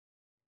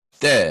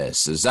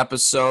This is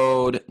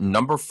episode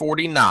number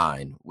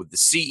 49 with the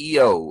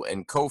CEO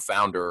and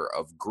co-founder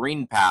of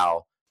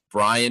GreenPal,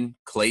 Brian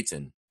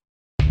Clayton.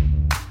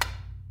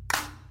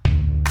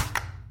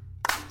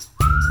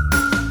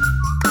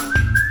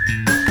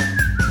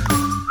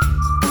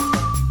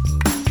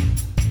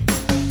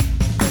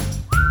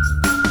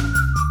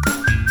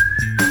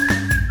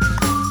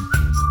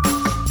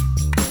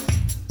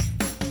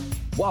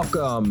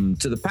 Welcome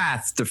to the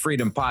Path to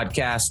Freedom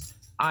podcast.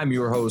 I'm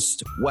your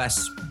host,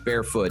 Wes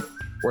Barefoot,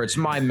 where it's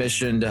my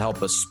mission to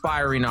help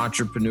aspiring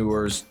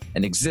entrepreneurs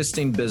and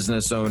existing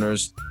business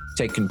owners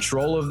take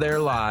control of their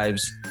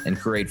lives and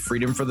create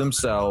freedom for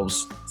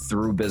themselves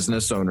through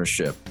business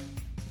ownership.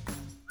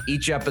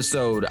 Each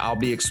episode, I'll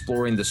be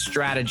exploring the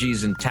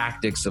strategies and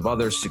tactics of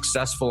other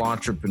successful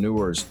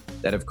entrepreneurs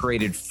that have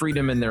created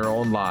freedom in their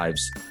own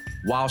lives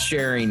while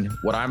sharing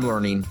what I'm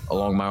learning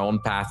along my own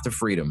path to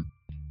freedom.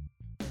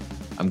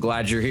 I'm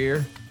glad you're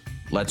here.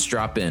 Let's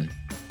drop in.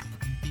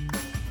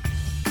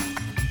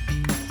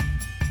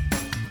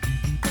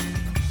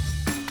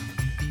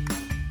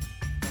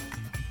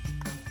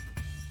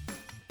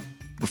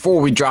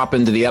 Before we drop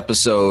into the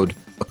episode,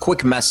 a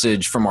quick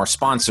message from our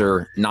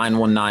sponsor,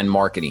 919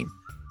 Marketing.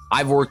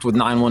 I've worked with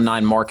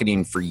 919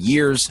 Marketing for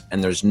years,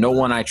 and there's no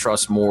one I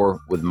trust more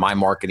with my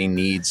marketing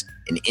needs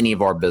in any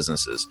of our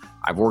businesses.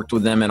 I've worked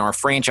with them in our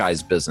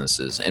franchise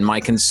businesses, in my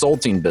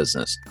consulting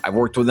business. I've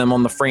worked with them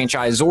on the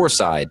franchisor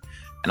side,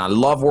 and I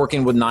love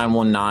working with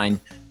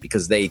 919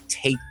 because they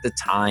take the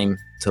time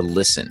to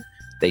listen.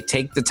 They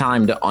take the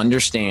time to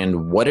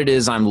understand what it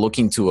is I'm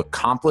looking to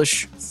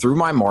accomplish through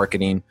my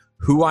marketing,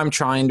 who I'm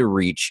trying to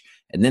reach,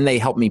 and then they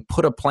help me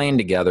put a plan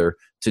together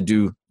to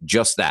do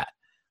just that.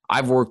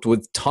 I've worked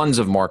with tons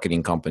of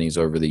marketing companies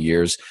over the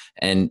years,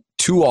 and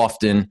too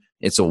often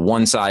it's a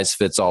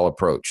one-size-fits-all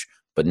approach,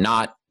 but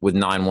not with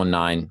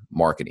 919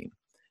 Marketing.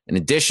 In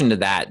addition to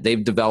that,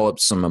 they've developed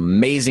some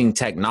amazing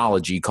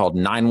technology called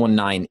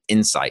 919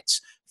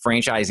 Insights,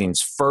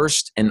 franchising's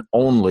first and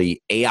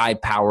only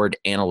AI-powered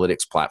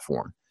analytics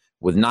platform.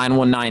 With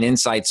 919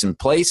 Insights in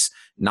place,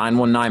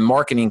 919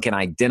 Marketing can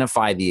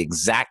identify the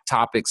exact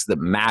topics that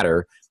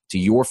matter to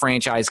your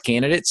franchise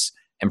candidates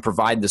and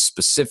provide the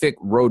specific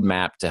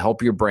roadmap to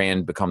help your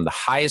brand become the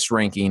highest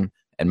ranking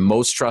and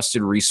most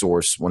trusted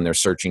resource when they're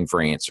searching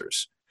for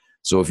answers.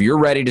 So if you're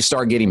ready to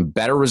start getting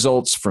better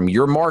results from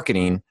your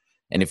marketing,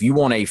 and if you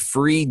want a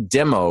free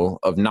demo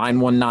of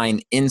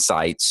 919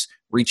 Insights,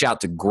 reach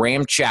out to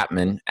Graham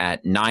Chapman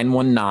at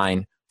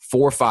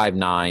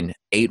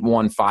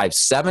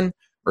 919-459-8157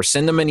 or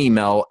send them an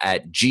email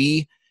at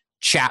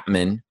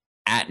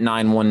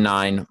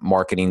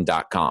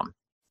gchapman@919marketing.com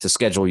to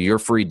schedule your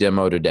free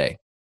demo today.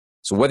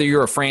 So whether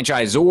you're a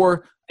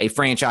franchisor, a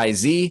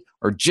franchisee,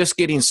 or just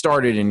getting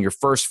started in your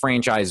first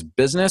franchise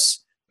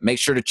business, make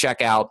sure to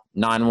check out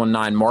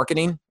 919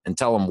 Marketing and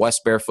tell them Wes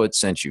Barefoot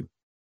sent you.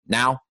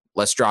 Now,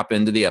 let's drop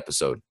into the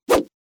episode.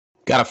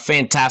 Got a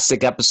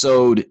fantastic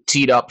episode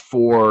teed up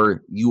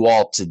for you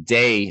all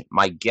today.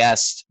 My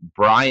guest,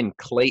 Brian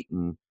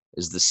Clayton,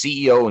 is the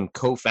CEO and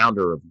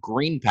co-founder of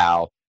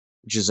GreenPal,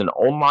 which is an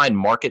online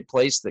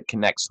marketplace that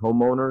connects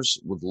homeowners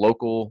with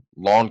local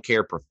lawn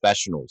care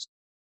professionals.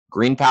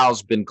 GreenPal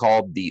has been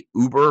called the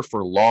Uber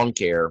for lawn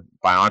care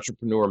by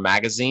Entrepreneur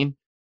Magazine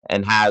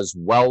and has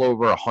well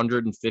over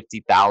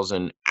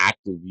 150,000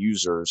 active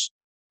users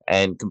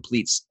and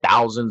completes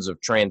thousands of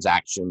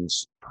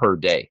transactions per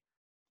day.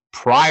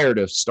 Prior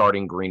to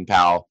starting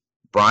GreenPal,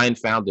 Brian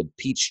founded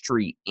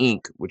Peachtree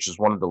Inc., which is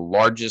one of the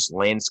largest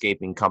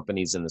landscaping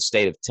companies in the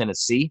state of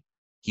Tennessee.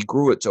 He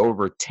grew it to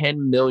over $10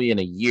 million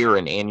a year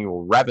in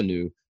annual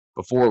revenue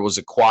before it was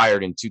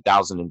acquired in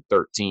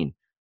 2013.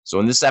 So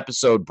in this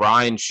episode,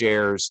 Brian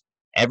shares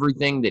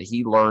everything that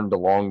he learned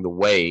along the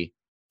way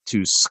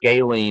to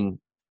scaling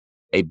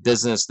a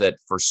business that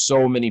for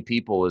so many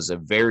people is a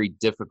very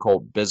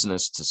difficult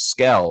business to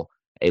scale,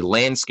 a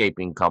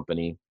landscaping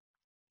company,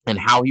 and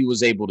how he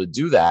was able to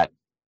do that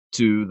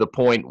to the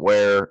point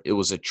where it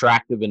was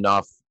attractive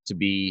enough to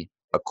be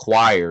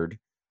acquired.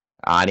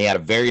 And he had a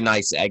very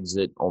nice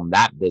exit on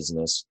that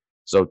business.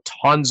 So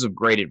tons of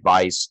great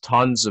advice,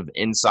 tons of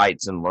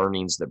insights and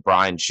learnings that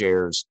Brian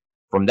shares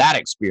from that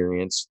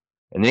experience.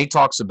 And then he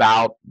talks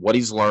about what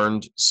he's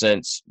learned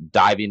since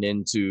diving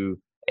into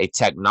a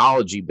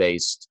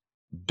technology-based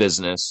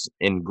business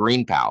in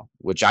GreenPal,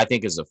 which I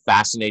think is a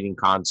fascinating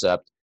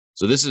concept.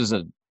 So this is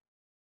a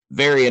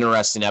very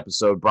interesting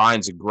episode.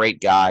 Brian's a great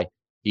guy.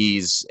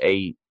 He's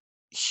a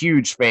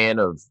huge fan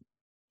of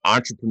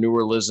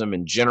entrepreneurialism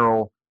in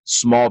general,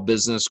 small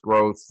business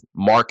growth,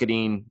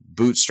 marketing,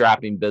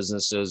 bootstrapping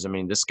businesses. I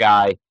mean, this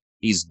guy,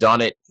 he's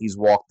done it. He's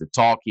walked the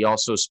talk. He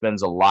also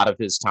spends a lot of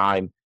his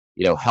time,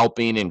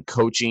 helping and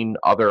coaching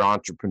other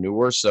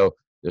entrepreneurs. So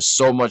there's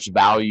so much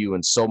value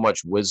and so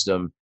much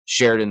wisdom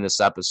shared in this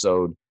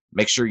episode.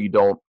 Make sure you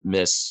don't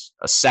miss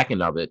a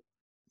second of it.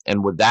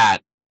 And with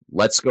that,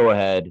 let's go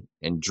ahead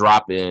and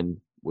drop in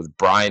with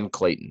Brian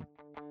Clayton.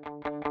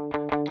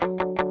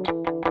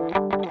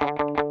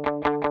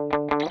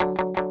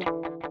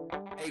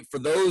 Hey, for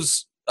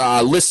those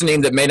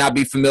listening that may not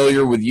be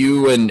familiar with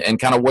you and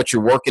kind of what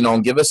you're working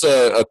on, give us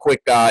a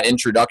quick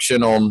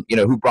introduction on,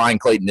 who Brian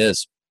Clayton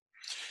is.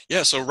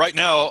 Yeah, so right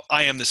now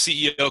I am the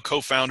CEO,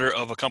 co-founder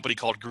of a company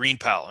called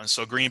GreenPal. And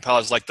so GreenPal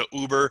is like the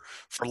Uber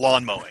for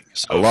lawn mowing. I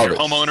So if love you're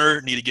a it.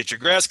 homeowner, need to get your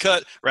grass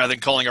cut, rather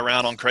than calling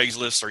around on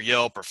Craigslist or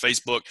Yelp or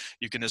Facebook,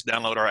 you can just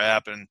download our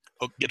app and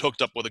get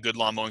hooked up with a good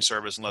lawn mowing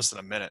service in less than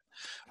a minute.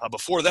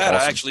 Before that, I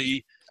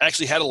Awesome.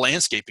 actually had a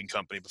landscaping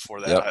company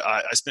before that. Yep.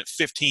 I spent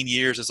 15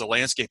 years as a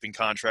landscaping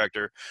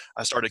contractor.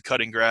 I started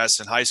cutting grass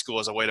in high school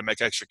as a way to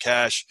make extra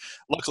cash.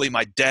 Luckily,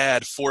 my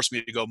dad forced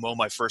me to go mow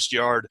my first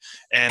yard,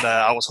 and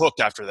I was hooked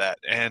after that.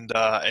 And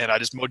I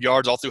just mowed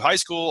yards all through high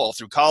school, all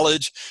through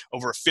college.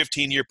 Over a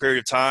 15-year period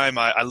of time,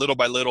 I little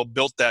by little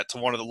built that to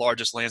one of the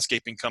largest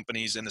landscaping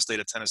companies in the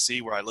state of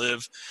Tennessee, where I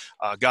live.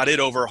 Got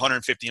it over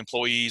 150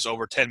 employees,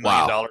 over $10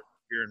 million Wow.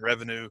 in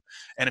revenue,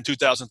 and in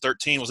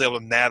 2013 was able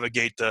to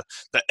navigate the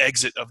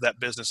exit of that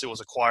business. It was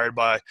acquired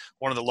by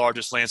one of the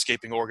largest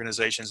landscaping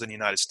organizations in the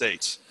United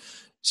States.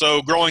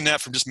 So growing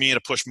that from just me and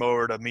a push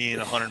mower to me and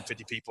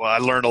 150 people, I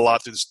learned a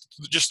lot through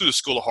the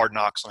school of hard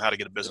knocks on how to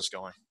get a business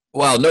going.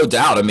 Well, no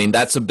doubt. I mean,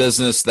 that's a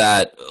business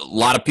that a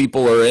lot of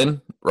people are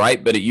in,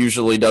 right? But it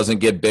usually doesn't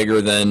get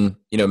bigger than,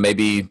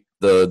 maybe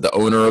the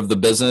owner of the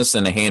business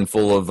and a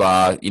handful of,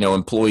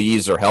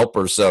 employees or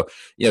helpers. So,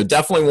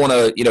 definitely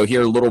want to,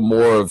 hear a little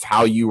more of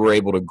how you were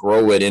able to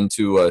grow it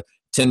into a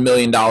 $10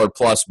 million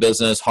plus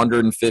business,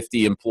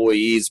 150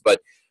 employees. But,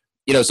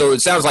 so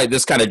it sounds like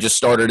this kind of just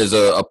started as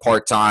a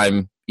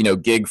part-time,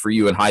 gig for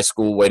you in high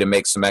school, way to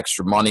make some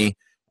extra money.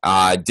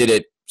 Did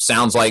it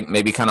sounds like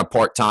maybe kind of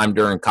part-time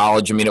during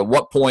college? I mean, at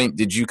what point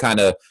did you kind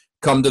of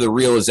come to the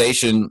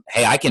realization,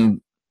 hey, I can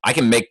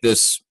make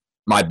this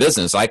my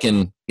business. I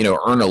can,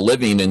 earn a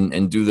living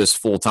and do this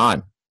full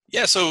time?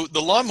 Yeah, so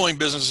the lawn mowing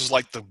business is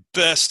like the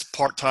best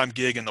part-time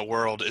gig in the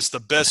world. It's the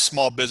best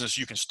small business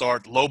you can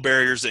start, low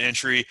barriers to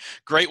entry,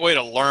 great way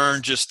to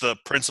learn just the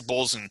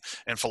principles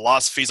and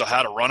philosophies of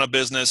how to run a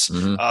business.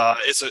 Hmm.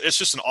 It's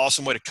just an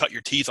awesome way to cut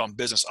your teeth on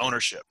business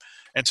ownership.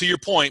 And to your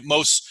point,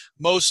 most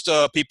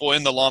people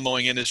in the lawn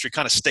mowing industry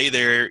kind of stay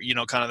there,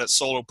 kind of that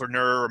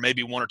solopreneur or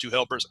maybe one or two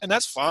helpers, and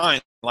that's fine.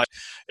 Like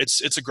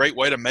it's a great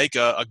way to make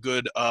a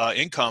good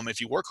income if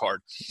you work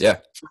hard. Yeah.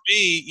 For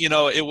me,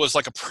 it was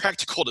like a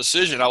practical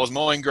decision. I was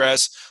mowing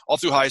grass all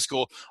through high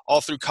school, all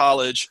through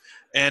college.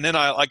 And then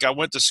I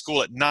went to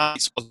school at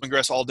night, so I was mowing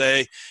grass all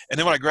day. And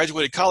then when I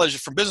graduated college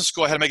from business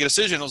school, I had to make a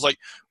decision. I was like,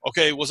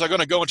 okay, was I going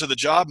to go into the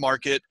job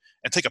market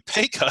and take a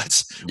pay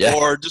cut Yeah.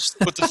 or just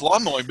put this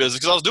lawn mowing business?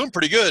 Because I was doing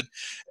pretty good.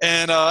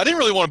 And I didn't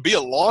really want to be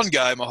a lawn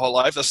guy my whole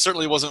life. That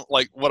certainly wasn't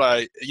like what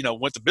I,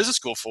 went to business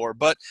school for.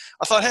 But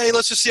I thought, hey,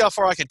 let's just see how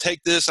far I can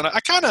take this. And I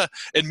kind of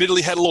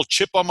admittedly had a little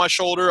chip on my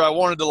shoulder. I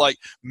wanted to like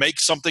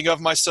make something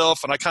of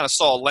myself. And I kind of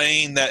saw a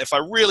lane that if I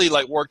really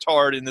like worked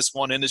hard in this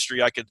one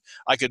industry, I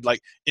could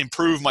like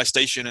improve my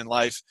station in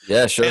life.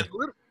 Yeah, sure. And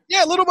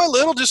little by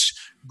little, just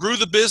grew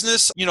the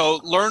business,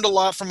 learned a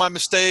lot from my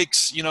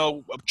mistakes,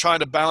 trying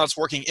to balance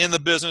working in the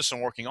business and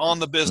working on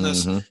the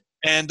business. Hmm.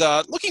 And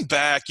looking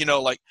back,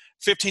 like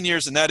 15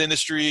 years in that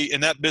industry,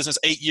 in that business,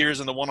 8 years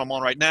in the one I'm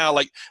on right now,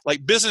 like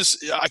business,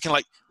 I can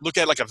like look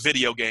at like a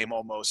video game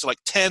almost. So like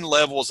 10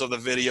 levels of the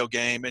video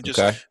game and just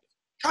Okay.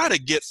 try to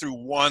get through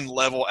one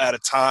level at a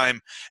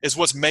time is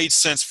what's made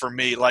sense for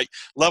me. Like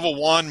level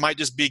one might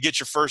just be get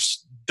your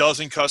first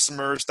dozen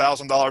customers,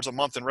 $1,000 a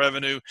month in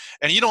revenue,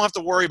 and you don't have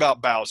to worry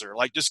about Bowser.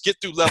 Like just get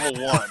through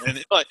level one.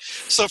 And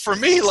so for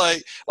me,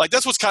 like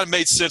that's what's kind of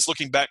made sense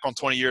looking back on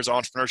 20 years of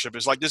entrepreneurship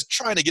is like just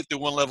trying to get through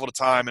one level at a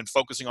time and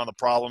focusing on the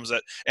problems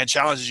and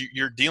challenges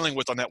you're dealing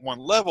with on that one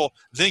level,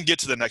 then get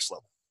to the next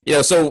level.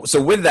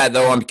 So with that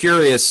though, I'm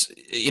curious,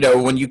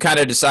 when you kind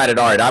of decided,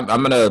 all right,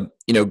 I'm gonna,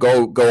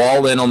 go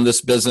all in on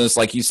this business.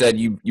 Like you said,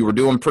 you were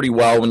doing pretty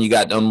well when you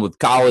got done with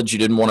college. You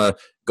didn't want to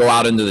go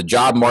out into the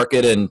job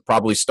market and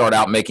probably start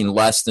out making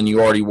less than you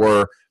already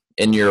were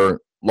in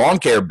your lawn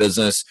care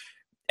business.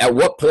 At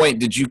what point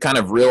did you kind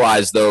of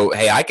realize though,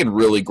 hey, I can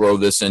really grow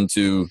this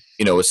into,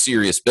 a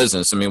serious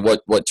business? I mean,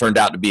 what turned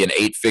out to be an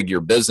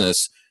 8-figure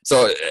business.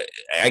 So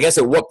I guess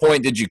at what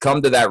point did you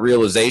come to that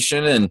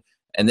realization,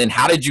 and then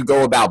how did you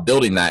go about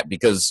building that?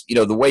 Because,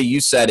 the way you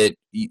said it,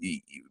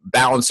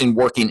 balancing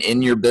working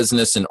in your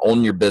business and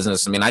on your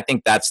business, I mean, I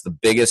think that's the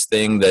biggest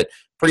thing that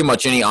pretty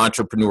much any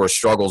entrepreneur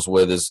struggles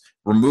with, is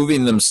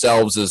removing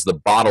themselves as the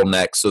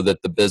bottleneck so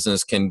that the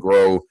business can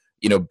grow,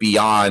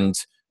 beyond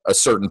a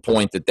certain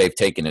point that they've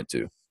taken it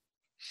to.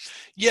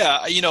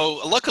 Yeah,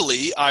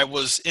 luckily I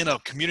was in a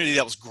community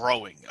that was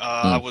growing.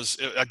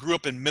 Mm. I grew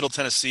up in Middle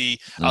Tennessee,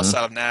 Hmm.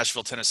 outside of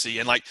Nashville, Tennessee,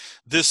 and like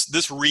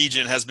this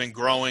region has been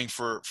growing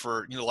for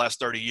the last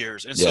 30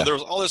 years. And so Yeah. there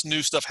was all this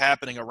new stuff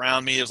happening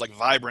around me. It was like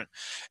vibrant,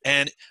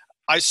 and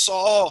I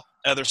saw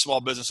other small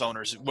business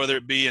owners, whether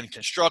it be in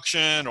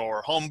construction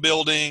or home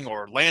building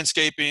or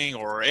landscaping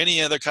or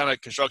any other kind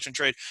of construction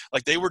trade.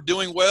 Like, they were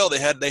doing well. They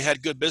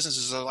had good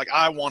businesses. I was like,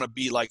 I want to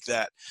be like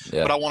that, but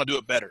Yeah. I want to do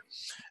it better.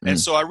 And Mm.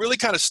 so I really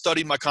kind of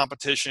studied my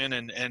competition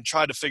and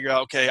tried to figure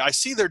out, okay, I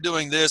see they're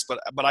doing this, but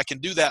I can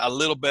do that a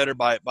little better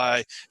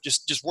by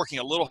just working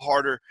a little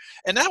harder.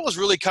 And that was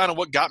really kind of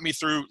what got me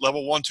through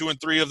level 1, 2,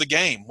 and 3 of the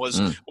game was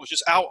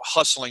just out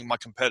hustling my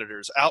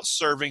competitors, out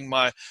serving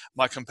my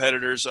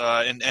competitors,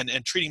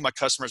 and treating my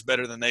customers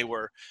better than they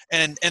were.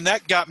 And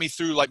that got me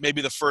through like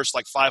maybe the first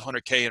like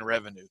 500K in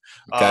revenue,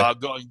 Okay.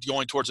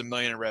 going towards $1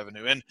 million in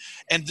revenue.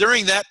 And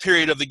during that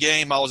period of the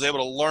game, I was able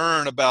to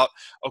learn about,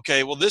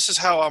 okay, well, this is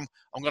how I'm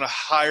going to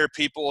hire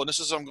people, and this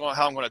is how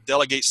I'm going to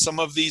delegate some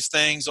of these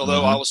things,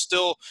 although I was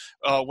still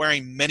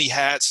wearing many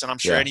hats, and I'm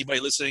sure Yeah. anybody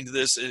listening to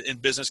this in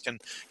business can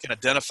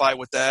identify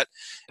with that.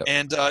 Yep.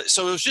 And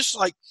so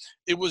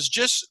it was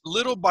just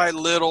little by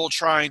little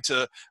trying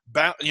to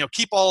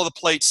keep all of the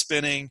plates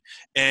spinning,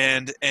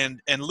 and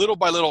little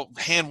by little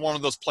hand one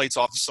of those plates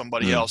off to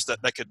somebody else that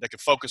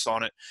could focus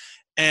on it.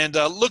 And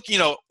look,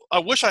 I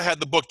wish I had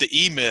the book, The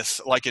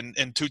E-Myth, like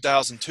in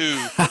 2002,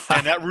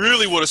 and that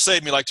really would have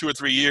saved me like 2 or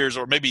 3 years,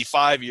 or maybe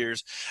 5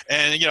 years.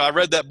 And, I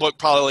read that book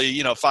probably,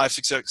 5,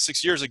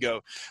 6 years ago.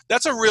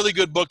 That's a really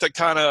good book that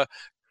kind of,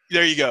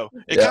 there you go.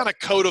 It kind of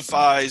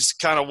codifies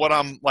kind of what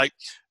I'm like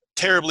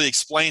terribly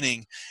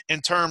explaining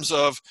in terms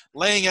of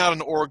laying out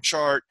an org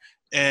chart.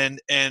 And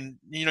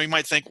you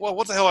might think, well,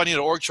 what the hell I need an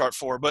org chart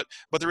for? But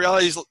the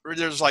reality is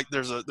there's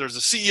a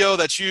CEO,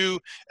 that's you,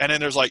 and then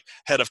there's like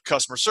head of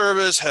customer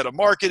service, head of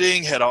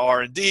marketing, head of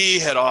R&D,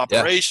 head of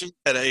operations,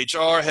 head of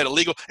HR, head of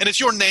legal, and it's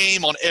your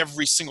name on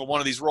every single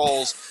one of these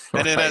roles.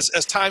 And then as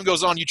time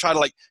goes on, you try to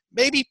like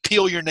maybe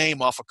peel your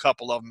name off a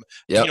couple of them,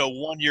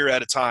 1 year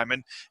at a time.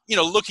 And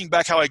looking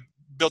back how I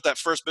built that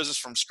first business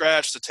from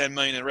scratch to 10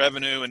 million in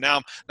revenue, and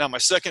now my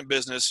second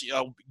business,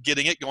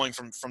 getting it going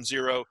from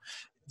zero.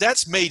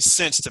 That's made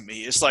sense to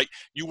me. It's like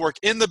you work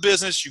in the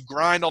business, you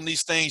grind on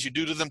these things, you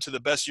do them to the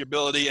best of your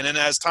ability. And then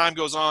as time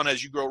goes on,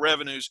 as you grow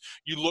revenues,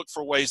 you look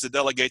for ways to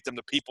delegate them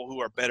to people who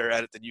are better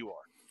at it than you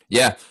are.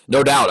 Yeah,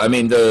 no doubt. I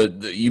mean,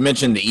 you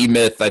mentioned the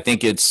E-Myth. I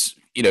think it's,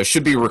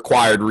 should be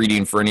required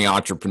reading for any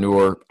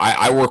entrepreneur.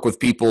 I work with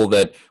people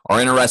that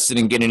are interested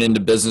in getting into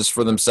business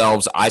for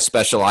themselves. I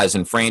specialize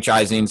in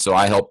franchising, so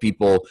I help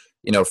people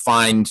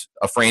find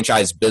a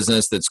franchise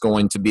business that's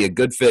going to be a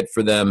good fit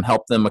for them,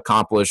 help them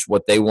accomplish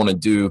what they want to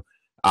do.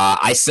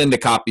 I send a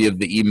copy of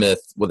the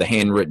E-Myth with a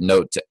handwritten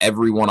note to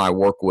everyone I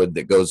work with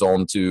that goes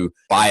on to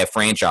buy a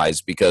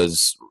franchise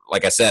because,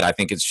 like I said, I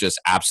think it's just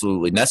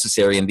absolutely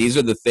necessary. And these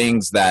are the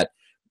things that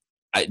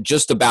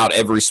just about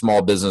every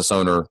small business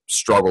owner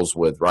struggles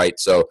with, right?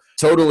 So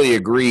totally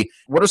agree.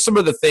 What are some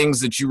of the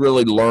things that you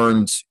really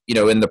learned,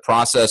 in the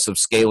process of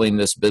scaling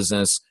this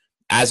business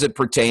as it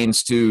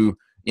pertains to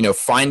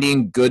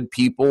finding good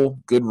people,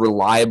 good,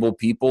 reliable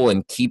people,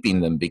 and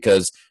keeping them?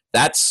 Because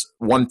that's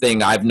one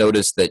thing I've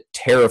noticed that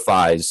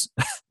terrifies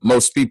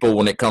most people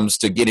when it comes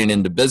to getting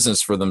into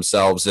business for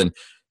themselves. And,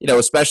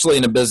 especially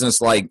in a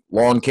business like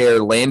lawn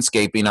care,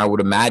 landscaping, I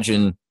would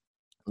imagine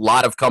a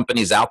lot of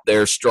companies out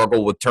there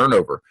struggle with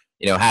turnover,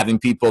 having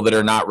people that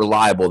are not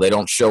reliable. They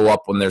don't show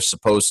up when they're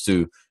supposed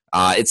to.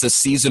 It's a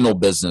seasonal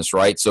business,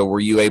 right? So were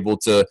you able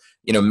to,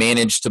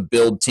 manage to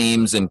build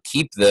teams and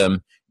keep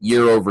them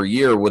year over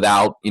year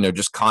without,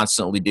 just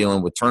constantly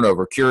dealing with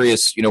turnover?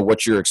 Curious,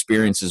 what your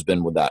experience has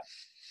been with that.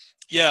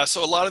 Yeah.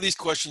 So a lot of these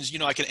questions,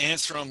 I can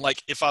answer them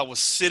like if I was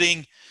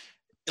sitting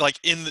like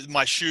in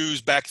my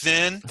shoes back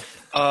then,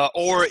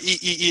 or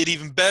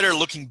even better,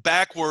 looking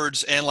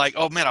backwards and like,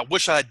 oh man, I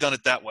wish I had done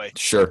it that way.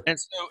 Sure.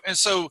 And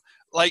so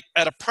like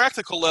at a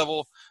practical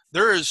level,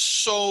 there is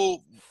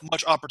so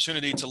much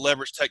opportunity to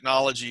leverage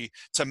technology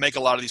to make a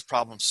lot of these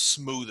problems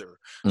smoother.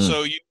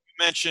 So you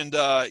mentioned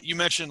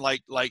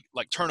like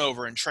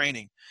turnover and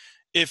training.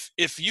 If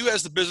you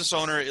as the business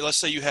owner, let's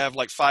say you have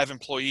like 5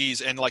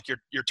 employees and like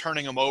you're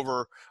turning them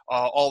over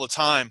all the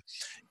time,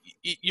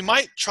 you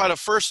might try to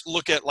first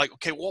look at like,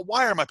 okay, well,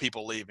 why are my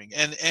people leaving?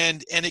 And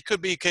it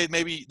could be, okay,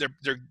 maybe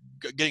they're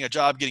getting a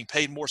job, getting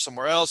paid more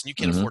somewhere else, and you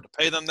can't afford to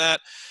pay them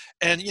that.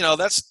 And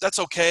that's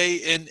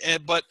okay.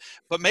 But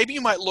maybe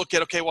you might look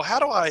at, okay, well, how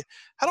do I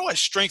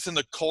strengthen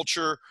the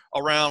culture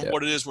around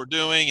what it is we're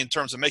doing in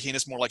terms of making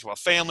this more like a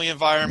family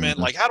environment?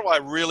 Like, how do I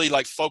really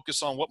like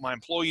focus on what my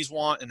employees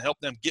want and help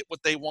them get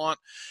what they want?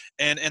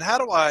 And how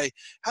do I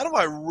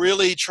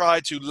really try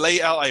to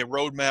lay out a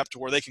roadmap to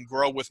where they can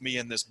grow with me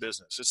in this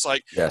business? It's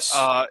like, it's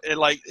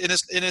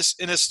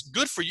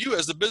good for you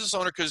as the business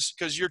owner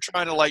because you're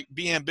trying to like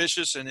be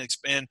ambitious and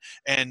expand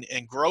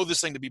and grow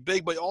this thing to be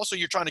big, but also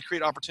you're trying to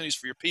create opportunities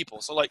for your people.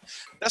 So like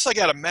that's like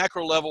at a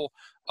macro level,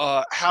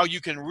 how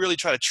you can really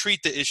try to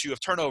treat the issue of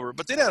turnover.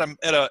 But then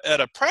at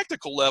a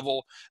practical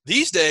level,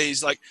 these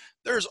days, like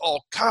there's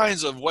all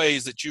kinds of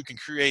ways that you can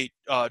create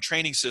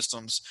training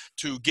systems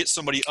to get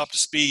somebody up to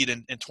speed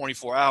in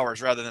 24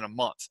 hours rather than a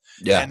month.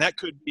 Yeah. And that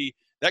could be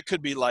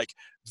like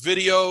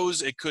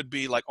videos. It could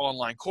be like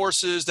online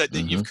courses that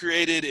you've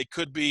created. It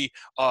could be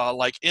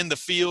like in the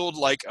field,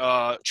 like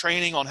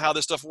training on how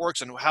this stuff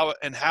works and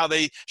how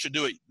they should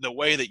do it the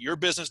way that your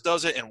business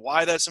does it and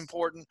why that's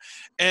important.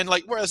 And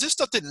like, whereas this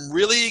stuff didn't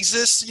really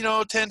exist,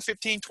 10,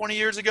 15, 20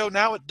 years ago,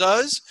 now it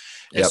does.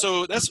 And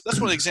so that's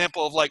one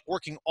example of like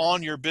working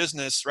on your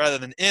business rather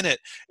than in it.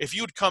 If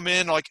you would come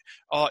in like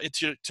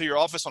to your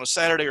office on a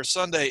Saturday or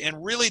Sunday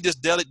and really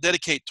just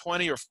dedicate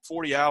 20 or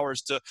 40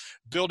 hours to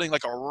building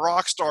like a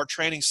rock star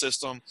training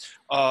system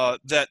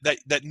that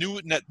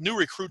new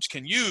recruits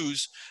can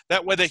use,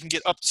 that way they can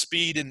get up to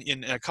speed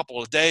in a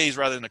couple of days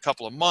rather than a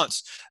couple of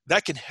months,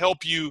 that can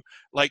help you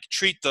like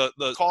treat the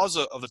cause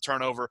of the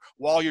turnover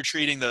while you're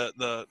treating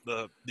the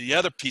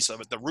other piece of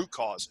it, the root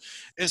cause.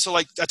 And so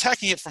like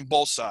attacking it from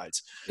both sides.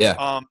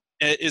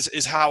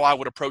 Is how I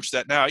would approach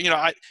that now.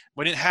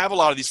 We didn't have a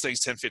lot of these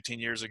things 10, 15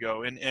 years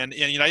ago. And I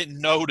didn't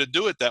know to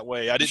do it that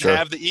way. I didn't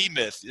have the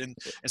E-Myth. And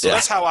so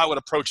that's how I would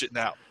approach it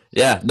now.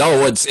 Yeah,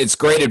 no, it's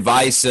great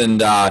advice.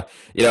 And, I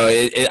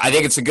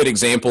think it's a good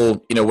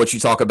example, what you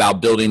talk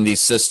about building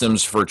these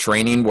systems for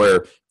training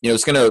where,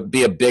 it's going to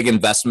be a big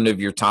investment of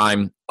your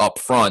time up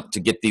front to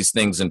get these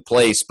things in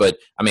place. But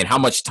I mean, how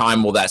much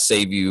time will that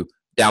save you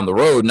down the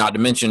road? Not to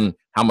mention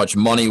how much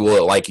money will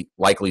it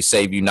likely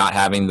save you not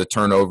having the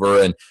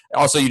turnover. And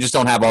also you just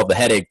don't have all the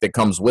headache that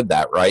comes with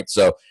that. Right.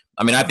 So,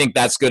 I mean, I think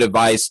that's good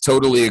advice.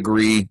 Totally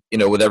agree,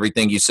 with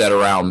everything you said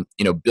around,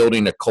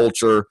 building a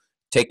culture,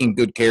 taking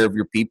good care of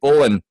your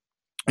people and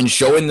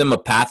showing them a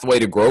pathway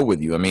to grow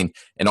with you. I mean,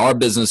 in our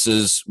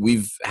businesses,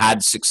 we've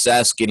had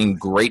success getting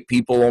great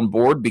people on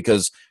board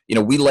because,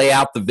 we lay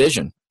out the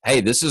vision.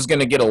 Hey, this is going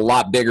to get a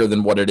lot bigger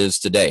than what it is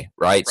today,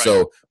 right?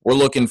 So we're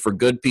looking for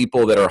good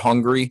people that are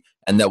hungry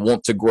and that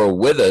want to grow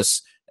with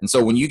us. And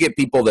so when you get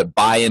people that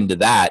buy into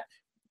that,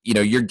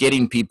 you're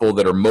getting people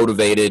that are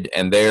motivated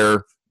and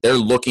they're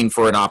looking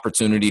for an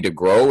opportunity to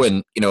grow.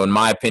 And, in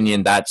my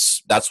opinion,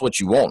 that's what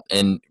you want.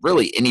 And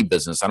really any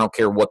business, I don't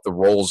care what the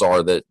roles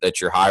are that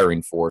you're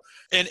hiring for.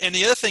 And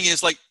the other thing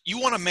is like, you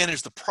want to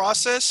manage the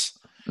process.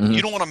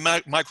 You don't want to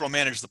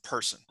micromanage the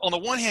person. On the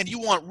one hand, you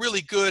want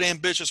really good,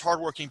 ambitious,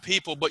 hardworking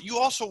people, but you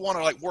also want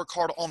to like work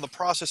hard on the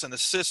process and the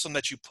system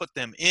that you put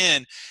them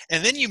in.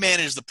 And then you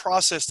manage the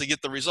process to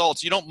get the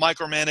results. You don't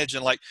micromanage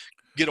and like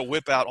get a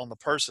whip out on the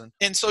person.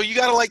 And so you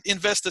got to like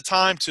invest the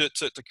time to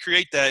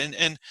create that.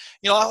 And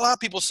a lot of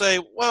people say,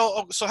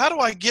 well, so how do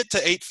I get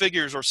to 8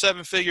 figures or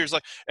 7 figures?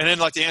 And then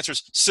like the answer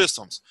is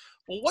systems.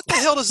 Well, what the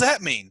hell does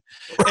that mean?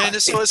 And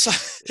so it's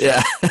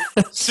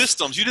like,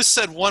 systems. You just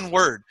said one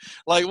word.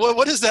 Like,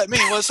 what does that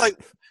mean? Well, it's like,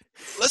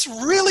 let's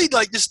really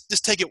like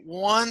just take it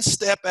one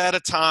step at a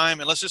time,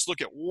 and let's just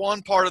look at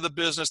one part of the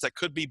business that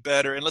could be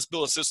better, and let's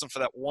build a system for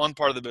that one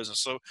part of the business.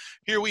 So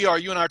here we are,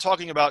 you and I are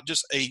talking about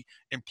just a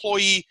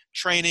employee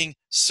training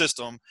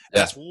system.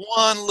 That's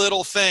one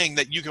little thing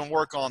that you can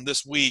work on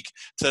this week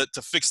to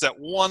fix that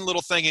one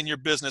little thing in your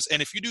business.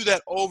 And if you do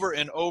that over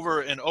and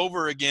over and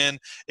over again,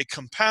 it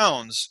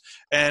compounds.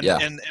 And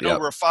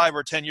over a 5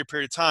 or 10 year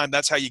period of time,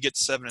 that's how you get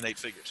to 7 and 8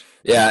 figures.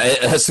 Yeah,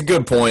 that's a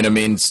good point. I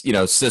mean,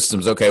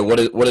 systems. Okay, what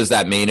does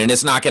that mean? And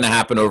it's not going to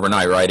happen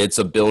overnight, right? It's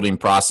a building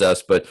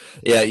process. But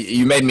yeah,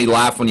 you made me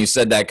laugh when you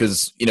said that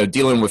because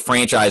dealing with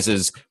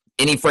franchises,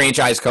 any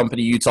franchise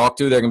company you talk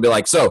to, they're going to be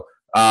like, so.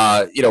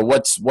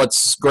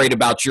 What's great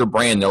about your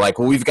brand? They're like,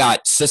 well, we've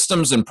got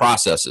systems and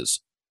processes.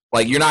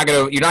 Like you're not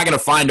gonna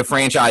find a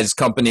franchise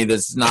company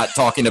that's not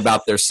talking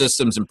about their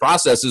systems and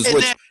processes.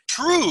 And that's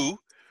true,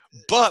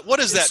 but what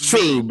does that mean?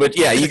 True, but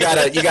yeah, you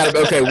gotta.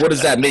 Okay, what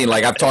does that mean?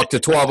 Like I've talked to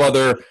 12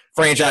 other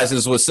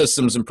franchises with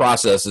systems and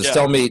processes.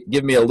 Yeah.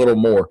 Give me a little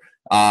more.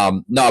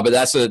 No, but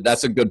that's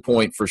a good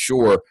point for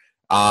sure.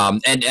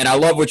 And I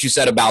love what you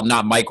said about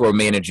not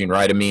micromanaging.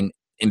 Right? I mean,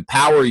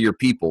 empower your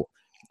people.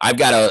 I've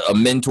got a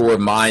mentor of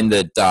mine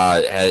that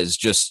has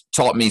just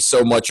taught me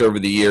so much over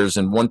the years.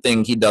 And one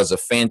thing he does a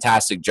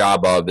fantastic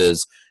job of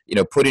is,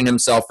 putting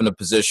himself in a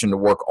position to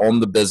work on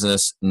the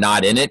business,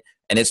 not in it.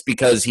 And it's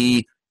because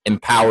he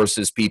empowers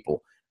his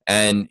people.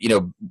 And,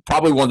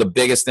 probably one of the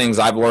biggest things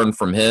I've learned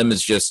from him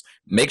is just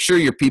make sure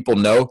your people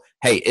know,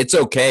 hey, it's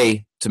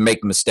okay to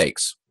make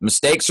mistakes.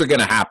 Mistakes are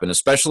going to happen,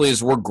 especially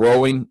as we're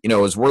growing,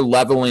 as we're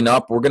leveling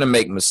up, we're going to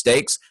make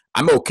mistakes.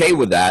 I'm okay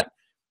with that.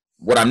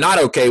 What I'm not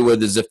okay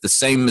with is if the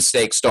same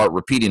mistakes start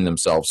repeating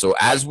themselves. So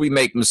as we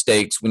make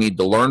mistakes, we need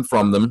to learn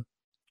from them.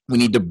 We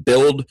need to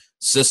build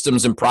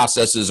systems and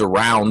processes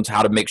around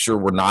how to make sure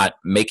we're not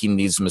making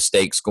these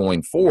mistakes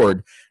going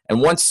forward. And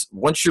once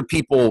your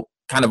people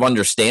kind of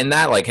understand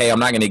that, like, hey, I'm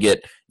not going to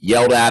get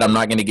yelled at. I'm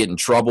not going to get in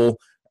trouble.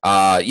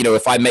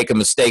 If I make a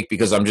mistake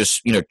because I'm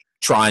just,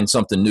 trying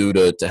something new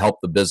to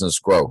help the business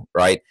grow,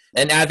 right?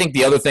 And I think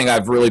the other thing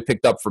I've really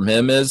picked up from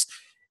him is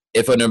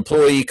if an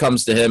employee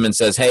comes to him and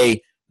says,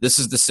 hey, this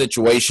is the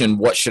situation,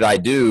 what should I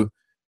do?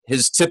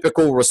 His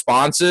typical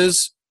response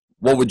is,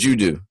 what would you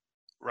do?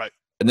 Right.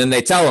 And then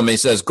they tell him, he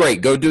says, great,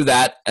 go do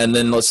that. And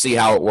then let's see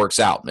how it works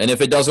out. And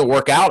if it doesn't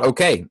work out,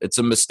 okay, it's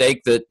a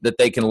mistake that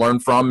they can learn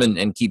from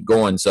and keep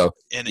going. So,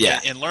 and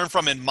learn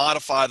from and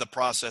modify the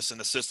process and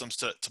the systems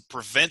to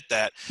prevent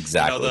that.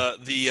 Exactly.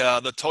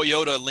 The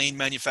Toyota lean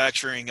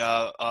manufacturing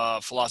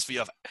philosophy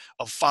of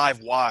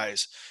 5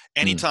 whys.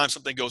 Anytime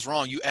something goes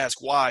wrong, you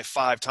ask why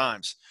 5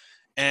 times.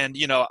 And,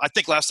 I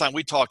think last time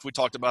we talked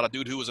about a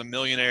dude who was a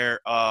millionaire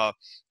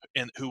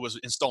and who was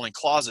installing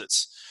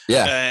closets.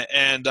 Yeah.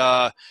 And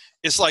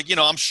it's like,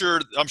 I'm sure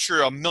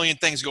a million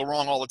things go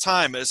wrong all the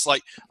time. It's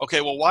like,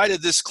 okay, well, why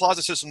did this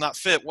closet system not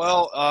fit?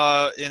 Well,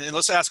 and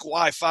let's ask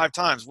why 5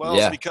 times. Well,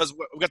 It's because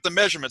we got the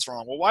measurements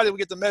wrong. Well, why did we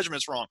get the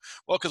measurements wrong?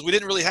 Well, because we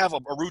didn't really have a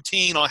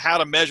routine on how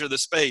to measure the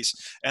space,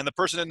 and the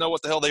person didn't know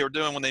what the hell they were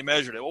doing when they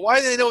measured it. Well, why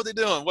did they know what they're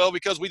doing? Well,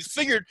 because we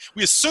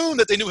assumed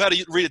that they knew how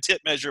to read a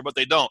tape measure, but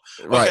they don't.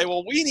 Right. Okay,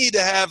 well, we need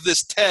to have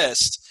this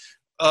test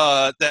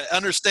that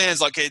understands,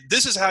 like, okay,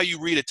 this is how you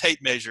read a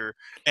tape measure,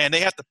 and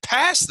they have to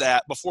pass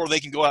that before they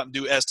can go out and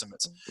do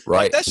estimates.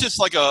 Right. Like, that's just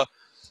like a,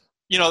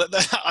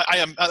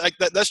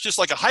 that's just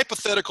like a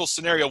hypothetical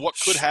scenario of what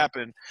could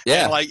happen.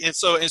 Yeah. And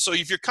so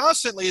if you're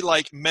constantly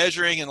like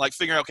measuring and like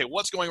figuring out, okay,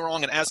 what's going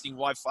wrong and asking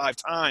why 5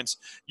 times,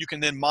 you can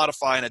then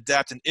modify and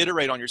adapt and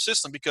iterate on your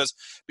system because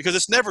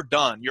it's never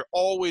done. You're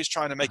always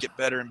trying to make it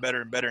better and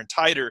better and better and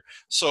tighter.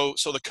 So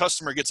the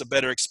customer gets a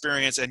better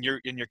experience and you're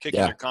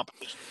kicking your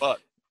competition's butt.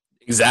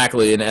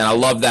 Exactly. And I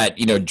love that,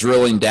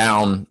 drilling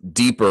down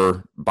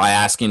deeper by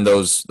asking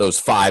those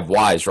 5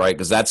 whys, right?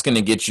 Because that's going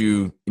to get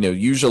you,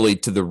 usually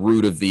to the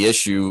root of the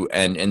issue.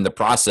 And in the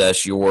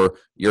process, you're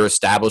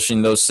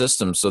establishing those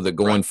systems so that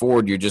going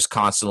forward, you're just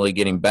constantly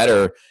getting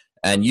better.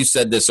 And you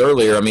said this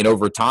earlier, I mean,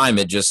 over time,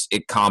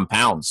 it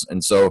compounds.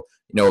 And so,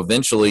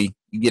 eventually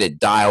you get it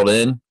dialed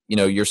in,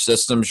 your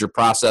systems, your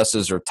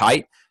processes are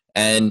tight.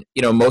 And,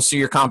 most of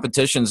your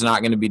competition's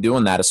not going to be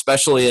doing that,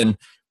 especially in,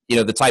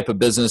 the type of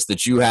business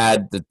that you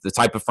had, the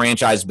type of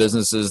franchise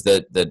businesses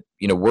that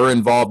we're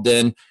involved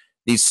in.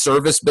 These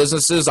service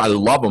businesses, I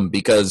love them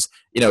because,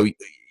 the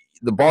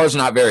bar's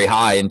not very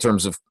high in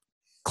terms of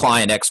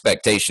client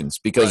expectations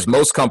because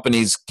most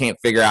companies can't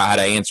figure out how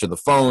to answer the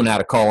phone, how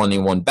to call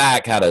anyone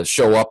back, how to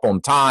show up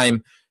on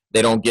time.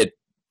 They don't get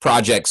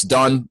projects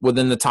done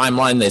within the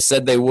timeline they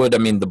said they would. I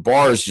mean, the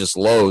bar is just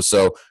low.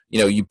 So,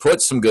 you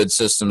put some good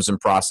systems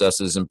and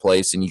processes in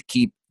place and you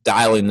keep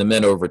dialing them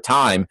in over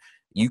time,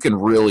 you can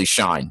really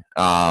shine.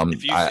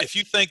 If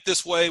you think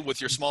this way with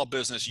your small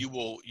business, you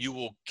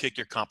will kick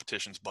your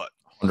competition's butt.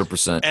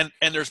 100%.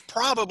 And there's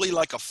probably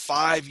like a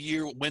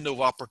 5-year window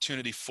of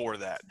opportunity for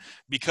that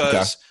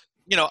because,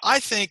 I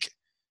think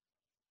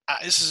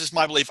this is just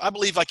my belief. I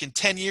believe like in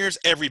 10 years,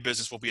 every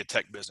business will be a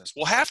tech business.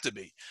 Will have to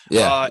be.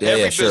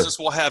 Every business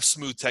will have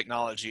smooth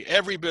technology.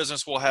 Every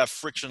business will have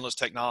frictionless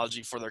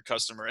technology for their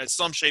customer in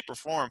some shape or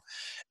form.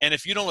 And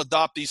if you don't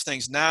adopt these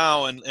things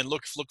now and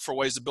look for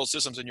ways to build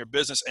systems in your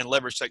business and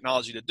leverage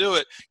technology to do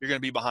it, you're going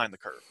to be behind the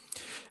curve.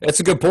 That's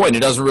a good point.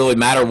 It doesn't really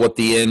matter what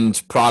the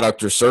end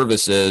product or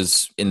service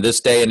is in this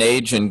day and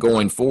age, and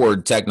going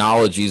forward,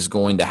 technology is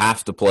going to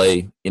have to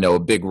play, a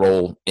big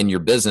role in your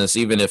business.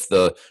 Even if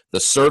the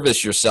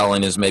service you're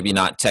selling is maybe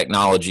not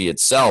technology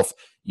itself,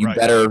 you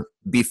better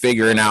be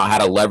figuring out how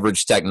to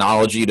leverage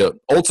technology to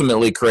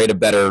ultimately create a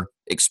better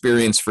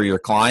experience for your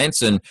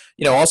clients and,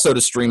 also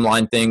to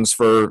streamline things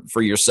for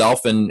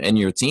yourself and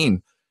your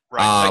team.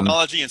 Right.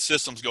 Technology and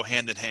systems go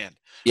hand in hand.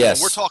 Yes.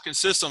 When we're talking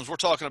systems, we're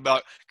talking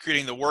about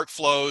creating the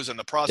workflows and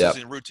the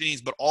processing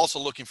routines, but also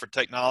looking for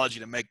technology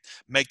to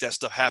make that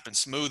stuff happen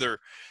smoother.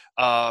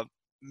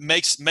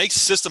 Makes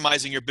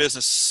systemizing your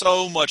business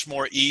so much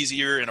more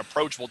easier and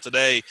approachable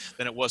today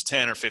than it was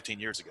 10 or 15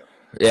 years ago.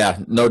 Yeah,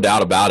 no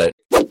doubt about it.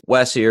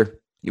 Wes here.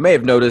 You may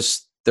have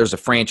noticed there's a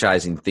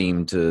franchising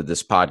theme to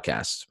this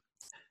podcast.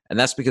 And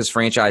that's because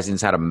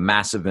franchising's had a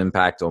massive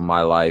impact on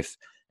my life.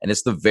 And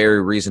it's the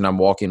very reason I'm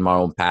walking my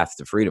own path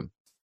to freedom.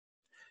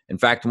 In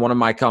fact, one of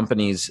my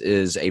companies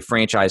is a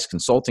franchise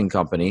consulting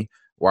company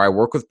where I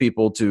work with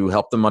people to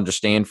help them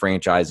understand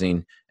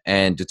franchising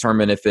and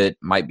determine if it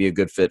might be a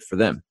good fit for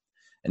them.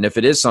 And if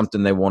it is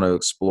something they want to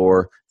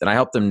explore, then I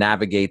help them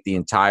navigate the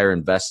entire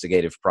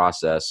investigative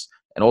process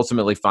and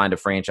ultimately find a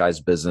franchise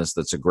business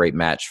that's a great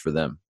match for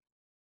them.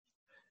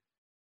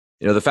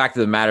 The fact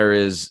of the matter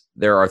is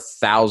there are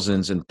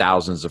thousands and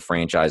thousands of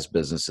franchise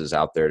businesses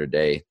out there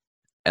today.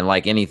 And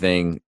like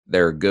anything,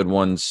 there are good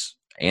ones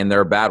and there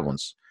are bad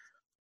ones.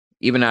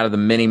 Even out of the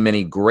many,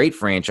 many great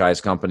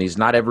franchise companies,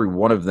 not every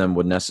one of them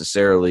would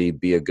necessarily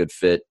be a good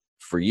fit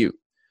for you.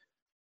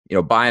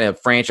 Buying a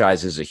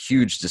franchise is a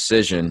huge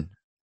decision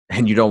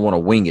and you don't want to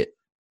wing it.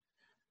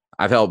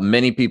 I've helped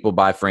many people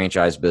buy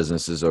franchise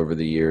businesses over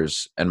the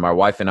years, and my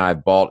wife and I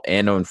have bought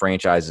and own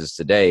franchises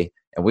today,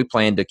 and we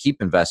plan to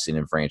keep investing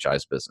in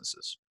franchise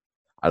businesses.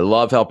 I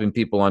love helping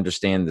people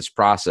understand this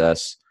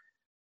process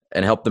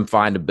and help them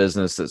find a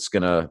business that's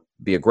going to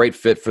be a great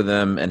fit for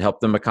them and help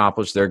them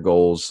accomplish their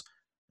goals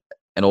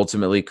and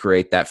ultimately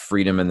create that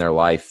freedom in their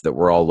life that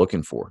we're all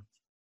looking for.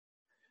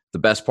 The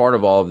best part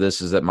of all of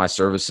this is that my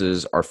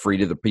services are free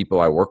to the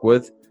people I work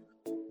with.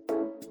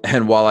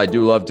 And while I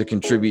do love to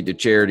contribute to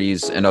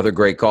charities and other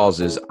great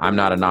causes, I'm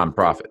not a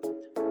nonprofit.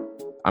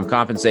 I'm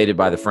compensated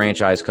by the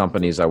franchise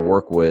companies I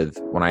work with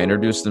when I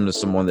introduce them to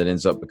someone that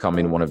ends up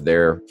becoming one of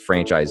their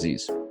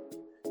franchisees.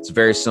 It's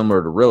very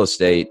similar to real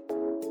estate,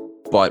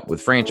 but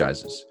with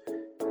franchises.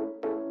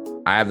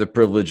 I have the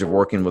privilege of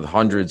working with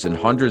hundreds and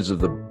hundreds of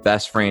the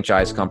best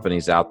franchise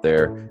companies out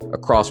there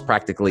across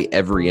practically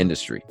every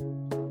industry.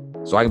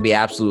 So I can be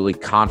absolutely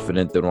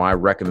confident that when I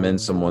recommend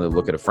someone to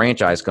look at a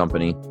franchise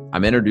company,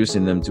 I'm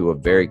introducing them to a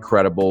very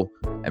credible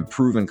and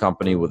proven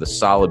company with a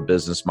solid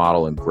business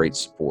model and great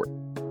support.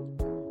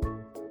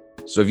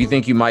 So if you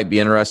think you might be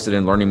interested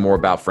in learning more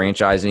about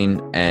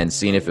franchising and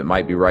seeing if it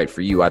might be right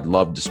for you, I'd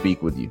love to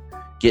speak with you.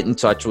 Get in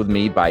touch with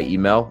me by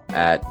email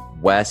at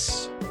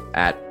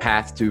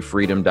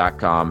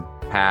wes@path2freedom.com,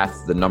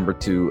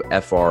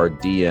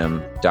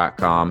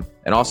 path2frdm.com.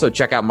 And also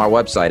check out my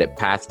website at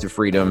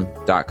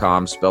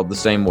path2freedom.com, spelled the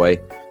same way,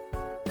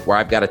 where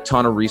I've got a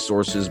ton of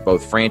resources,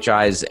 both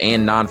franchise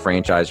and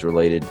non-franchise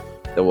related,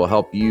 that will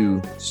help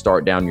you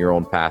start down your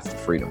own path to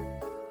freedom.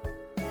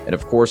 And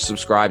of course,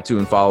 subscribe to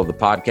and follow the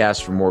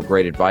podcast for more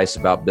great advice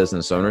about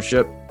business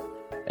ownership.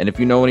 And if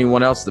you know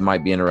anyone else that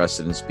might be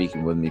interested in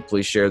speaking with me,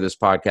 please share this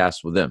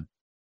podcast with them.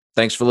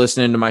 Thanks for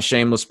listening to my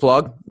shameless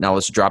plug. Now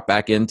let's drop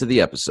back into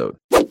the episode.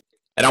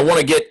 And I want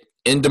to get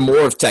into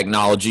more of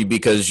technology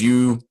because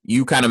you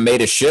kind of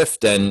made a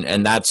shift,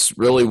 and that's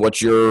really what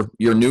your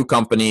new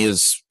company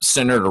is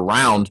centered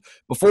around.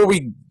 Before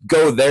we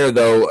go there,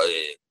 though,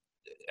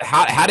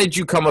 how did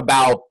you come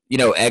about,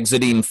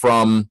 exiting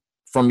from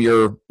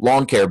your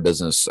lawn care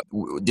business?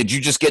 Did you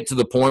just get to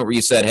the point where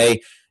you said,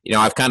 hey,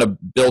 I've kind of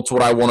built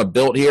what I want to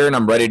build here and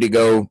I'm ready to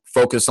go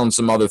focus on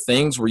some other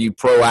things? Were you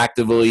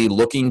proactively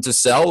looking to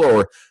sell,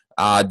 or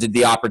did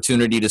the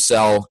opportunity to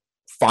sell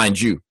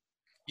find you?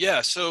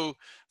 Yeah. So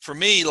for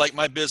me, like,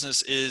 my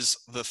business is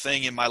the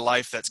thing in my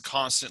life that's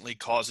constantly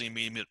causing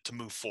me to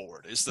move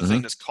forward. It's the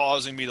thing that's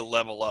causing me to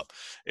level up.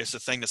 It's the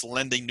thing that's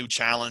lending new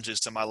challenges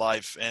to my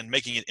life and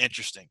making it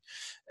interesting.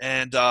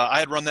 And I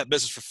had run that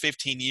business for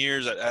 15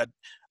 years.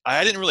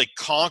 I didn't really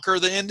conquer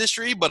the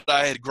industry, but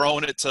I had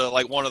grown it to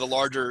like one of the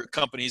larger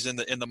companies in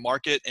the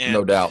market. And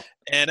no doubt.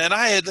 And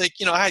I had I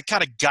had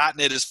kind of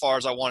gotten it as far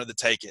as I wanted to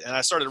take it. And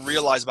I started to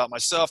realize about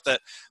myself that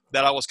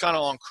I was kind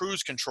of on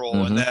cruise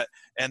control,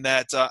 and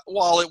that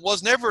while it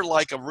was never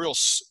like a real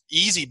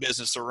easy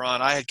business to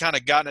run, I had kind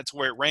of gotten it to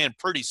where it ran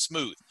pretty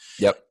smooth.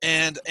 Yep.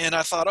 And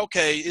I thought,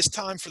 okay, it's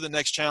time for the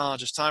next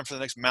challenge. It's time for the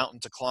next mountain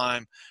to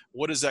climb.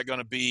 What is that going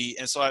to be?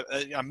 And so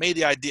I made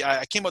the idea.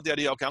 I came up with the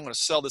idea, okay, I'm going to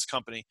sell this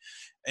company.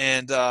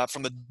 And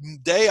from the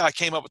day I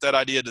came up with that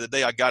idea to the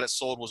day I got it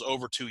sold was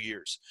over 2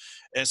 years.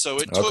 And so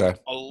it took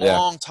a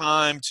long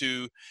time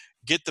to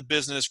get the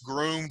business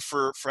groomed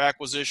for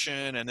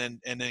acquisition, and then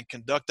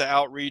conduct the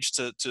outreach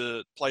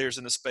to players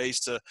in the space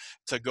to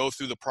go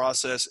through the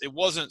process. It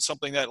wasn't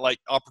something that like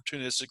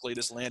opportunistically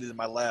just landed in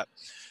my lap.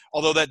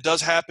 Although that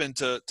does happen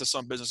to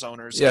some business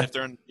owners, if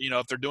they're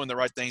if they're doing the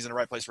right things in the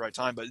right place at the right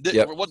time. But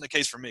it wasn't the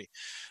case for me.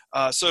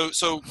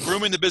 So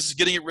grooming the business,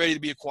 getting it ready to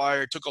be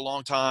acquired, took a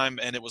long time,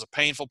 and it was a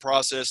painful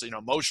process,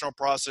 emotional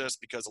process,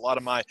 because a lot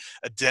of my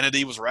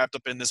identity was wrapped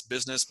up in this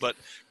business. But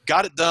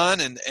got it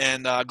done, and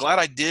glad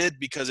I did,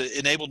 because it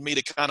enabled me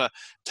to kind of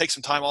take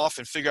some time off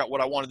and figure out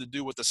what I wanted to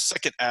do with the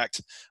second act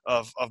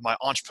of my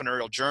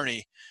entrepreneurial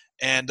journey.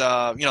 And,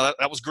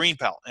 that was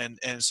GreenPal.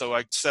 And so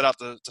I set out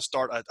to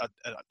start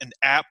an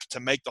app to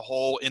make the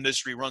whole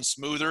industry run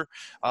smoother,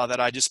 that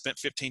I just spent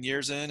 15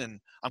 years in. And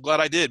I'm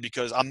glad I did,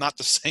 because I'm not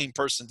the same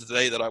person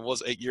today that I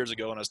was 8 years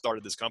ago when I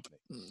started this company.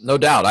 No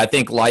doubt. I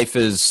think life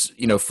is,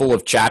 full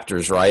of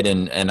chapters, right?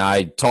 And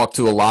I talk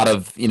to a lot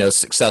of,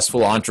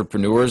 successful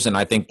entrepreneurs, and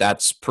I think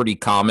that's pretty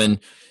common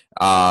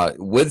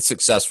with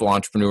successful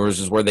entrepreneurs,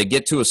 is where they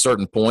get to a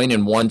certain point,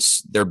 and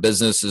once their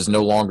business is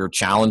no longer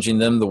challenging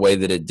them the way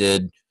that it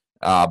did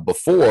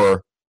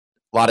before,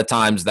 a lot of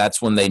times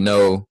that's when they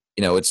know,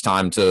 it's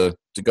time to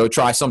go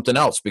try something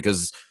else,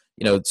 because,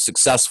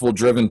 successful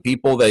driven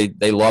people,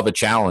 they love a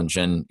challenge.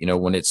 And,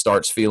 when it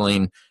starts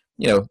feeling,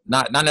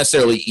 not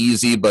necessarily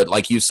easy, but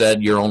like you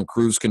said, your own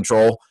cruise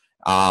control.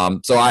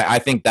 So I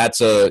think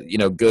that's a,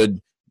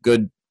 good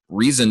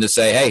reason to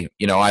say, hey,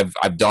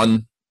 I've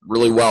done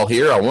really well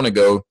here. I want to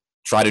go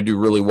try to do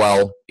really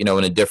well, in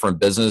a different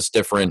business,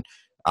 different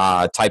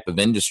type of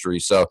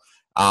industry. So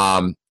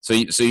So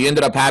you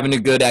ended up having a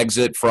good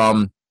exit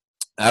from,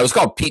 it was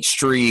called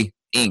Peachtree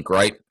Inc.,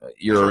 right?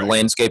 Your Correct.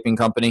 Landscaping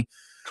company.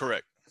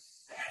 Correct.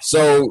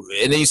 So,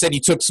 and then you said you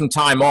took some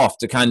time off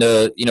to kind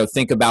of,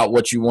 think about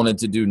what you wanted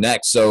to do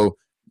next. So,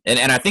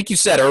 and I think you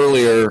said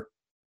earlier,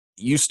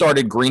 you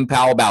started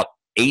GreenPal about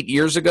 8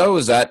 years ago.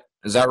 Is that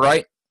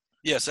right?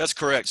 Yes, that's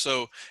correct.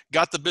 So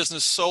got the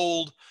business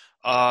sold,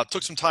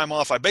 took some time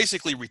off. I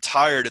basically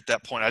retired at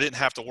that point. I didn't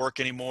have to work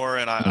anymore.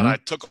 And I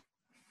took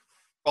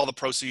all the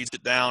proceeds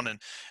it down and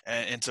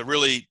into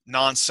really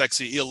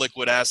non-sexy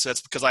illiquid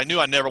assets, because I knew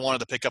I never wanted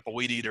to pick up a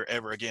weed eater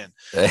ever again.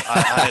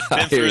 I had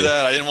been through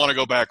that. I didn't want to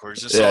go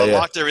backwards. And so I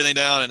locked everything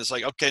down, and it's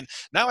like, okay,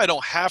 now I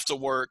don't have to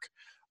work.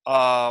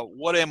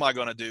 What am I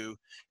going to do?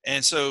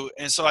 And so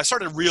I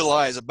started to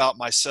realize about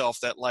myself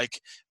that like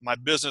my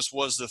business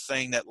was the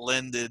thing that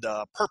lended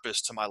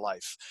purpose to my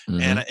life,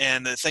 Mm-hmm.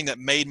 and the thing that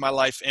made my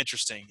life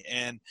interesting.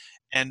 And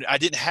I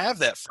didn't have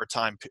that for a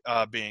time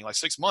being like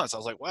 6 months. I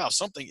was like, wow,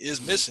 something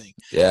is missing.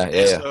 Yeah, yeah,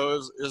 And yeah. so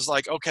it was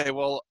like, okay,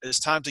 well, it's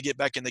time to get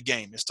back in the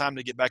game. It's time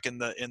to get back in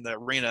the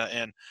arena.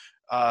 And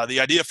the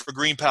idea for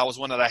Green Pal was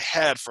one that I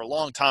had for a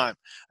long time,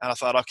 and I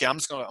thought, okay, I'm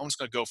just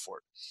gonna go for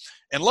it.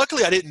 And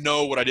luckily, I didn't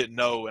know what I didn't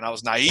know, and I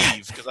was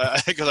naive because I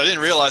because I didn't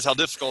realize how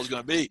difficult it was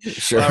going to be.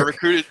 But I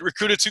Sure.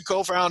 recruited two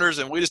co-founders,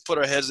 and we just put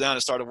our heads down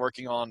and started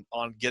working on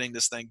getting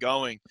this thing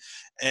going.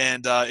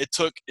 And it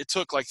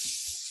took like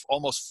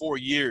almost 4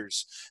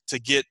 years to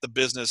get the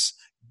business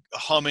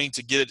humming,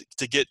 to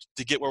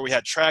get where we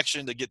had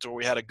traction, to get to where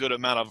we had a good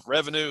amount of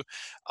revenue.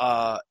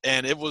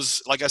 And it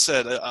was, like I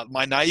said,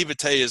 my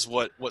naivete is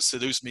what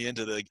seduced me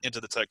into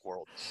the tech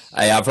world.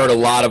 Hey, I've heard a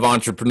lot of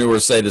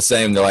entrepreneurs say the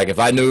same. They're like, if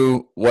I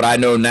knew what I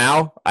know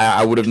now,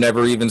 I would have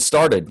never even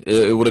started.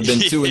 It would have been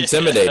too Yeah.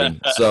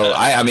 intimidating. So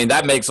I mean,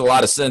 that makes a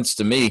lot of sense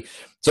to me.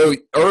 So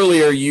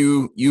earlier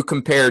you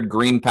compared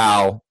Green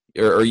Pal,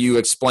 or you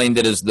explained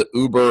it as the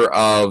Uber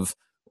of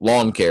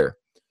lawn care.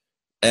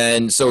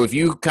 And so if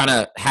you kind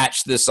of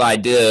hatched this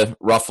idea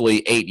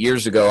roughly 8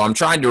 years ago, I'm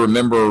trying to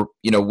remember,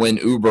 when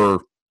Uber,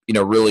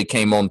 really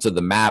came onto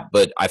the map.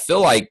 But I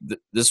feel like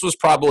this was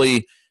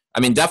probably, I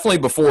mean, definitely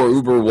before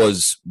Uber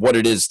was what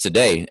it is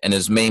today and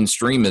as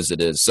mainstream as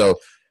it is. So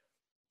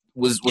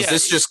was Yeah,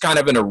 this just kind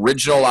of an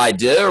original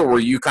idea, or were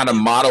you kind of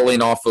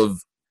modeling off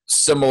of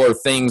similar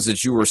things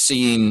that you were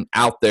seeing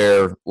out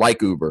there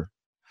like Uber?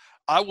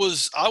 I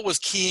was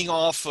keying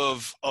off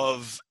of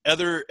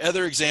other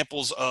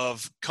examples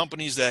of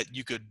companies that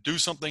you could do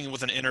something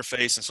with an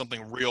interface and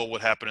something real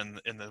would happen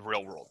in the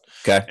real world.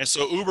 Okay. And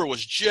so Uber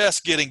was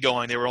just getting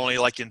going. They were only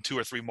like in 2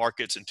 or 3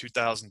 markets in Yeah.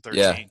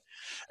 2013,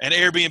 and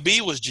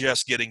Airbnb was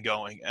just getting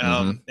going.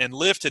 Mm-hmm. And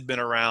Lyft had been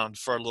around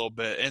for a little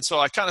bit. And so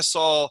I kind of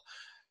saw,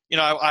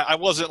 I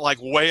wasn't like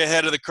way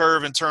ahead of the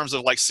curve in terms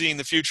of like seeing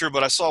the future,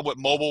 but I saw what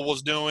mobile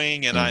was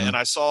doing, and I Mm-hmm. and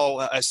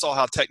I saw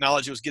how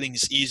technology was getting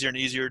easier and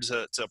easier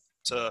to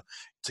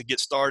to get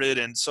started.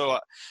 And so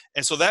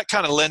that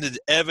kind of lended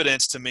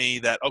evidence to me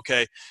that,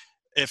 okay,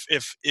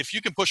 if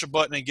you can push a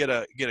button and get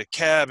a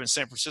cab in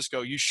San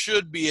Francisco, you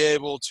should be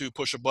able to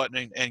push a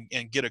button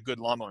and get a good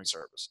lawn mowing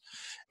service.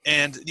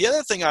 And the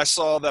other thing I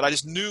saw that I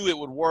just knew it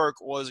would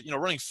work was,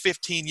 running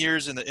 15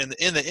 years in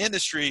the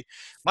industry,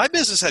 my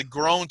business had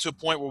grown to a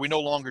point where we no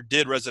longer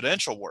did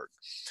residential work.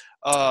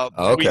 We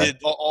Okay. did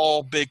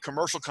all big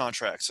commercial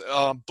contracts,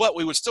 but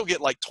we would still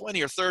get like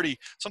 20 or 30,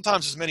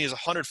 sometimes as many as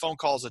 100 phone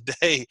calls a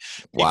day,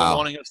 people Wow.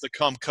 wanting us to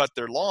come cut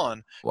their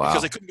lawn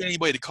because they Wow. couldn't get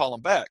anybody to call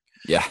them back.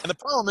 Yeah. And the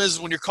problem is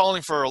when you're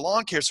calling for a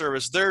lawn care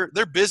service, they're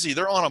busy.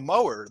 They're on a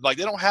mower. Like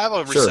they don't have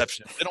a Sure.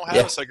 receptionist. They don't have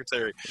Yeah. a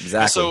secretary. And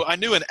Exactly. so I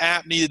knew an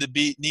app needed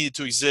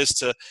to exist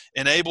to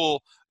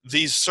enable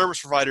these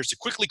service providers to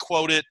quickly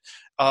quote it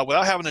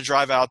without having to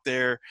drive out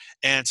there,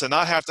 and to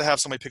not have to have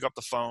somebody pick up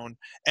the phone.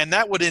 And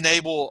that would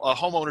enable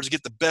homeowners to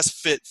get the best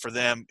fit for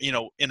them,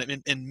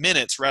 in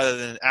minutes rather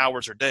than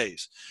hours or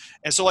days.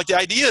 And so like the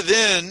idea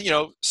then,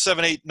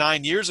 7, 8,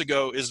 9 years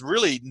ago is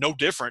really no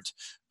different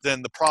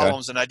than the Okay.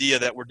 problems and idea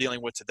that we're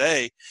dealing with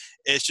today.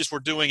 It's just we're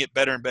doing it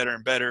better and better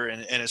and better,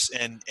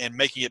 and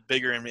making it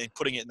bigger, and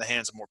putting it in the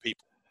hands of more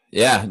people.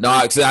 Yeah, no,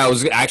 'cause I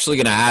was actually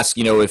going to ask,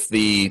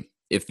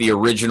 if the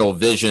original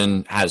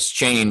vision has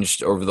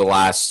changed over the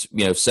last,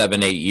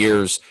 7, 8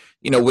 years,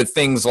 with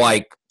things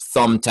like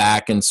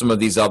Thumbtack and some of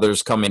these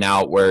others coming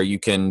out where you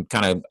can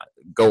kind of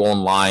go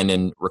online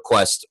and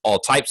request all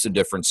types of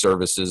different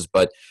services.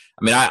 But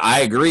I mean, I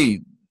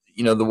agree,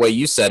 the way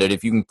you said it,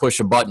 if you can push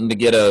a button to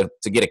get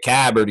a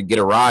cab or to get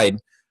a ride,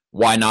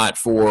 why not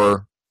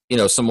for,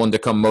 someone to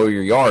come mow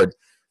your yard?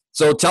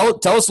 So tell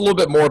us a little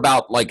bit more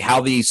about like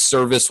how the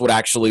service would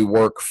actually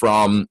work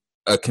from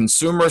a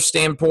consumer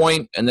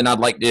standpoint, and then I'd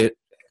like to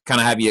kind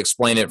of have you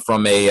explain it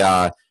from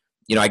I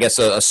guess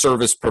a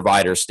service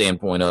provider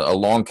standpoint, a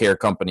lawn care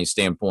company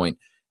standpoint.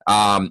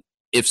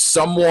 If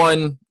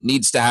someone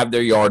needs to have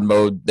their yard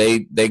mowed, they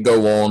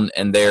go on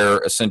and they're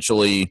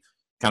essentially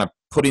kind of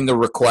putting the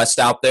request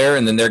out there,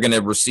 and then they're going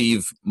to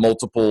receive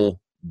multiple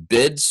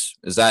bids.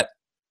 Is that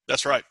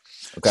That's right.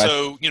 okay?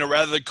 So,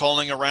 rather than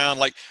calling around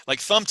like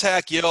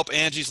Thumbtack, Yelp,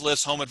 Angie's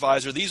List, Home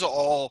Advisor, these are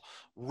all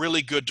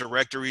really good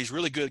directories,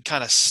 really good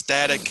kind of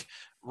static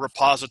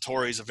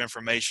repositories of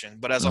information.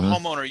 But as a Mm-hmm.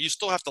 homeowner, you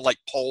still have to like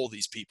poll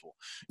these people.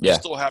 You Yeah.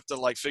 still have to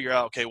like figure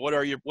out, okay, what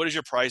is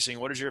your pricing?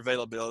 What is your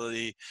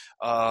availability?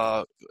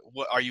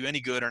 What are you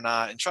any good or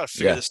not? And try to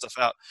figure Yeah. this stuff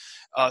out.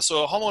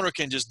 So a homeowner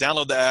can just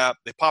download the app,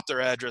 they pop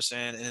their address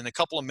in, and in a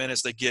couple of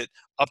minutes, they get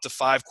up to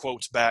 5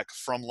 quotes back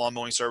from lawn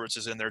mowing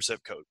services in their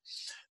zip code.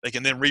 They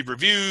can then read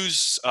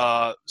reviews,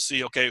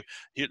 see, okay,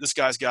 this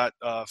guy's got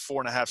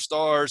 4.5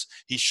 stars.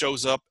 He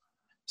shows up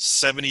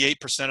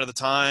 78% of the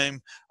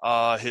time.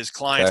 His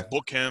clients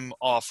book him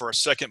for a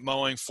second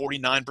mowing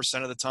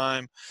 49% of the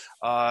time.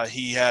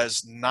 He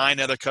has 9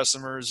 other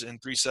customers in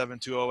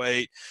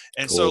 37208.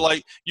 And Cool. so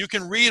like you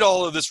can read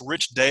all of this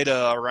rich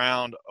data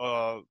around,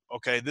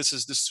 okay, this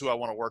is who I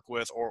want to work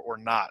with or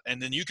not.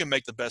 And then you can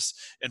make the best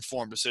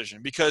informed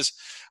decision, because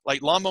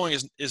like lawn mowing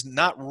is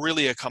not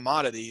really a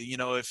commodity. You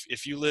know,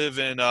 if you live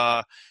in,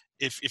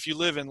 if you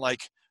live in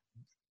like,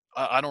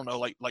 I don't know,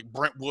 like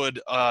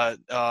Brentwood,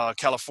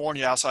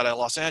 California, outside of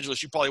Los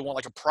Angeles, you probably want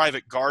like a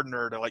private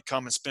gardener to like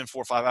come and spend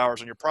 4 or 5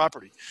 hours on your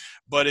property.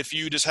 But if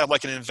you just have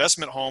like an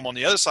investment home on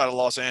the other side of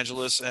Los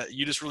Angeles,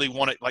 you just really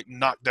want it like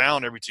knocked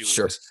down every 2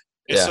 weeks.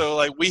 And so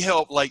like we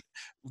help like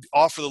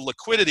offer the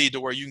liquidity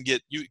to where you can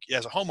get, you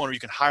as a homeowner, you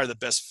can hire the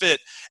best fit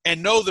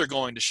and know they're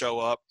going to show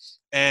up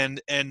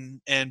and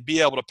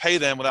be able to pay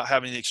them without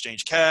having to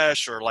exchange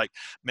cash or like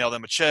mail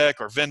them a check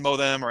or Venmo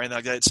them or anything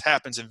like that. It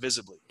happens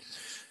invisibly.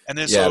 And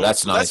then,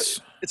 that's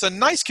nice. It's a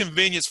nice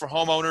convenience for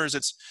homeowners.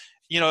 It's,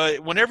 you know,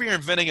 whenever you're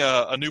inventing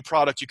a new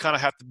product, you kind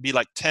of have to be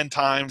like 10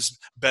 times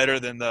better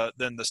than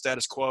the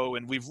status quo.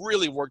 And we've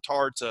really worked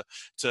hard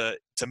to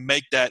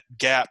make that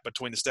gap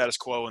between the status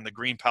quo and the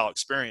GreenPal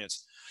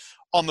experience.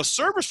 On the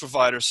service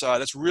provider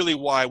side, that's really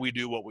why we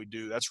do what we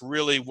do. That's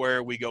really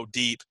where we go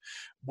deep.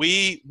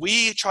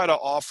 We try to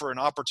offer an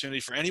opportunity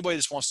for anybody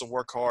that wants to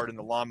work hard in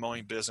the lawn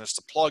mowing business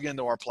to plug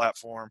into our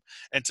platform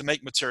and to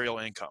make material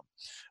income.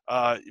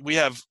 We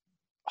have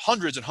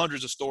hundreds and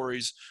hundreds of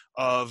stories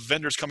of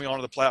vendors coming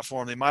onto the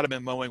platform. They might have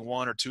been mowing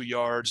 1 or 2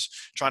 yards,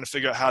 trying to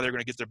figure out how they're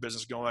going to get their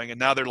business going. And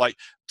now they're like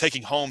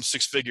taking home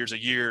 6 figures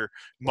a year,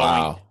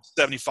 mowing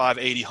 75,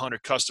 80,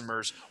 100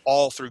 customers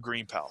all through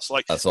GreenPal. So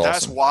like, that's awesome.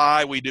 That's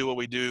why we do what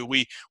we do.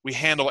 We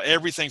handle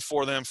everything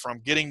for them, from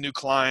getting new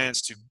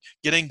clients to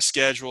getting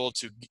scheduled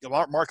to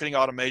marketing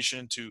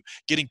automation to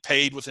getting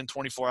paid within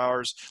 24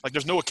 hours. Like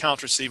there's no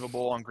accounts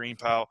receivable on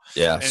GreenPal.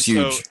 Yeah, it's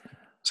huge. So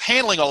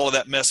handling all of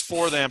that mess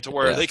for them to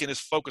where they can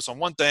just focus on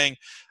one thing.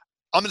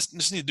 I'm just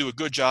need to do a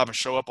good job and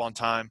show up on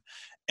time,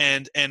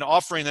 and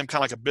offering them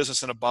kind of like a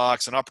business in a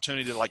box, an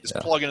opportunity to like just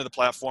plug into the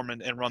platform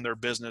and run their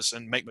business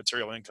and make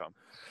material income.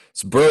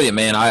 It's brilliant,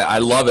 man. I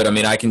love it. I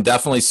mean, I can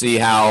definitely see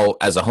how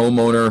as a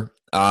homeowner,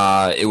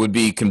 it would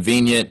be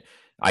convenient.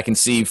 I can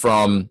see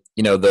from,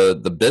 you know,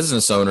 the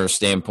business owner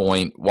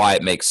standpoint why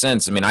it makes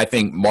sense. I mean, I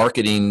think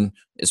marketing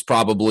is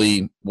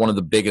probably one of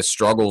the biggest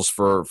struggles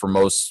for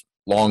most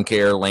lawn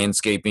care,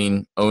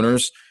 landscaping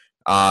owners,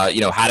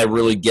 you know, how to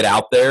really get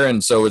out there.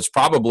 And so it's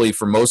probably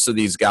for most of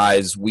these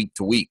guys week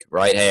to week,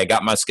 right? Hey, I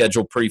got my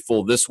schedule pretty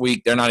full this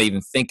week. They're not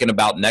even thinking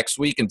about next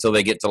week until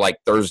they get to like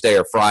Thursday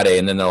or Friday.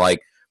 And then they're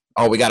like,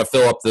 oh, we got to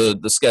fill up the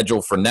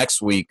schedule for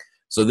next week.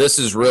 So this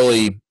is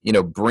really, you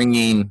know,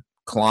 bringing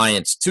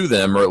clients to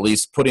them, or at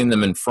least putting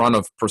them in front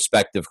of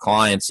prospective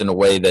clients in a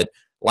way that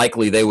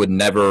likely they would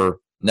never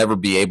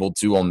be able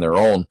to on their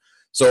own.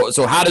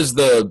 So how does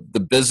the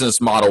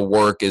business model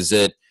work? Is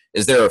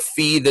there a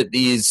fee that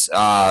these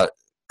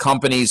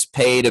companies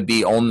pay to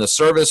be on the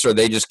service, or are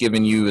they just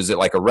giving you, is it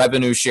like a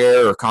revenue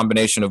share or a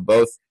combination of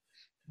both?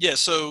 Yeah,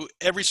 so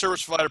every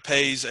service provider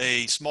pays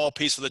a small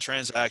piece of the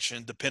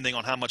transaction depending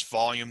on how much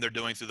volume they're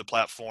doing through the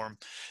platform.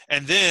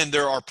 And then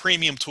there are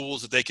premium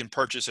tools that they can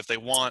purchase if they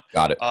want.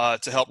 Got it.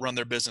 To help run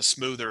their business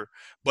smoother.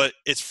 But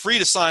it's free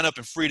to sign up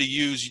and free to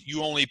use.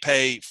 You only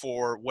pay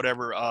for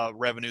whatever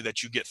revenue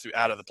that you get through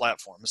out of the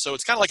platform. So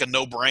it's kind of like a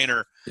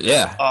no-brainer.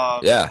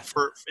 Yeah.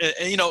 For,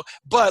 you know,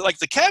 but like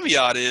the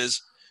caveat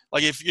is,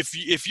 like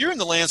if you're in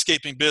the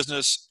landscaping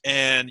business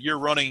and you're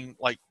running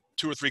like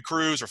 2 or 3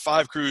 crews or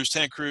 5 crews,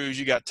 10 crews,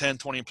 you got 10,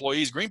 20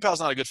 employees,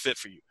 GreenPal's not a good fit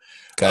for you.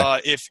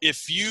 Okay.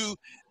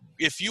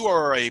 If you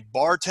are a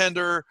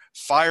bartender,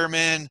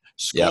 fireman,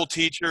 school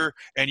teacher,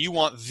 and you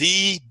want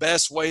the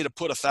best way to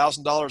put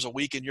 $1,000 a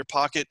week in your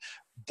pocket,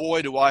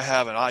 boy, do I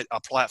have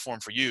a platform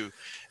for you.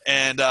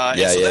 And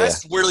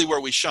that's really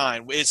where we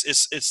shine.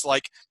 It's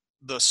like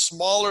the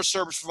smaller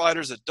service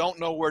providers that don't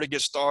know where to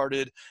get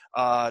started,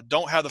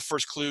 don't have the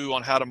first clue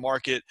on how to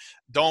market,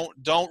 don't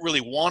really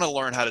want to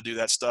learn how to do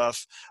that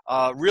stuff,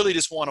 really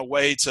just want a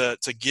way to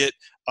get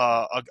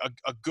a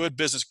good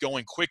business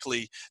going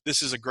quickly.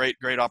 This is a great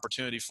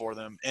opportunity for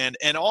them.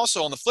 And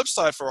also on the flip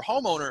side, for a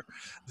homeowner,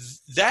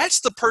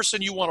 that's the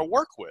person you want to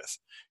work with.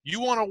 You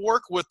want to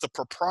work with the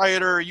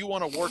proprietor. You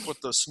want to work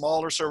with the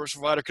smaller service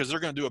provider because they're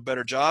going to do a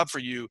better job for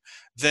you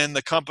than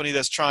the company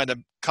that's trying to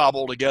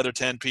cobble together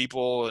 10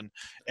 people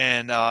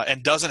and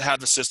doesn't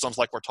have the systems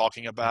like we're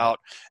talking about.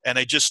 And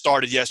they just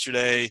started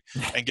yesterday,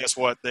 and guess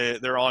what?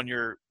 They're on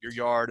your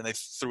yard and they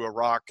threw a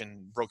rock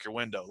and broke your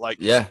window.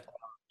 Like, you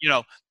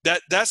know,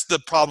 that's the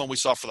problem we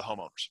saw for the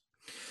homeowners.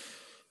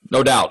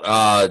 No doubt.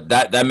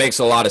 That makes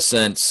a lot of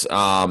sense.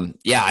 I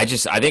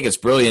think it's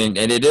brilliant,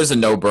 and it is a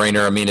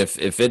no-brainer. I mean,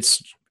 if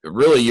it's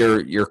really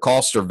your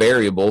costs are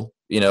variable,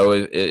 you know,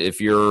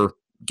 if you're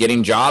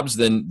getting jobs,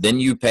 then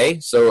you pay.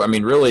 So, I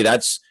mean, really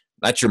that's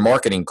your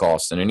marketing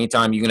costs. And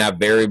anytime you can have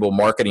variable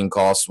marketing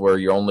costs where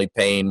you're only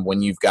paying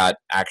when you've got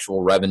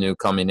actual revenue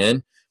coming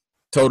in,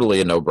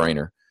 totally a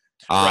no-brainer.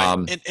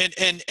 Right.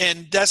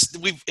 And that's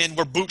we're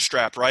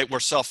bootstrapped, right? We're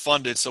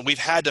self-funded. So we've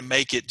had to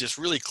make it just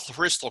really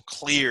crystal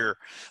clear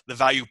the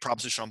value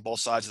proposition on both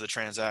sides of the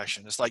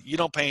transaction. It's like you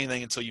don't pay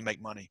anything until you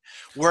make money.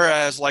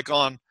 Whereas like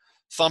on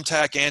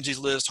Thumbtack, Angie's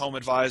List, Home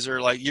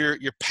Advisor, like you're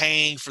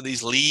paying for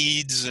these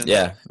leads and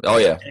Yeah. Oh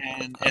yeah.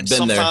 and I've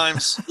been there.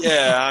 sometimes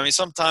I mean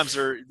sometimes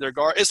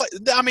it's like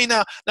I mean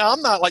now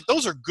I'm not like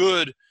those are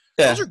good.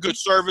 Yeah. Those are good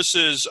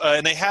services,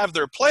 and they have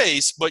their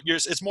place. But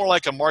it's more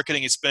like a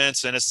marketing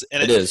expense, and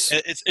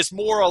it's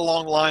more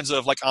along the lines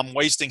of like I'm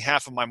wasting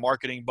half of my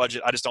marketing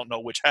budget. I just don't know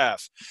which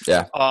half.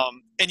 Yeah. And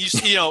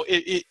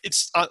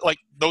it's like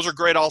those are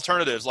great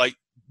alternatives. Like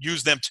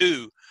use them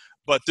too.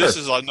 But this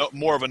is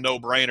more of a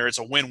no-brainer. It's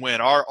a win-win.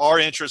 Our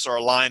interests are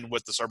aligned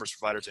with the service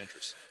provider's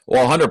interests.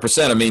 Well,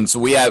 100%. I mean, so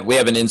we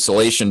have an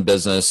installation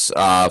business,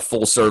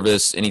 full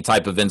service, any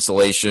type of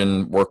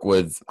installation, work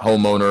with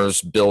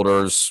homeowners,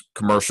 builders,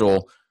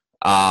 commercial.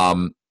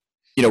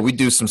 We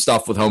do some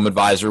stuff with Home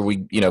Advisor.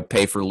 We,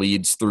 pay for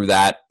leads through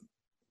that.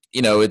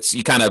 We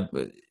kind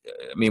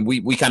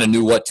of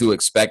knew what to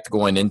expect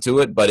going into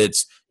it, but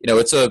it's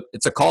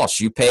a cost.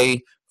 You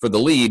pay for the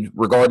lead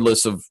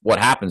regardless of what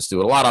happens to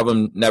it. A lot of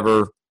them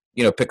never,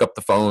 pick up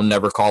the phone,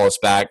 never call us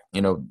back,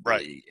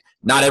 Right.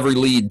 Not every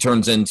lead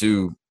turns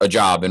into a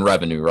job and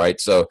revenue, right?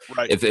 So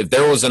right. if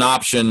there was an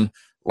option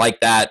like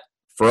that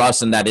for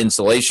us in that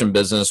installation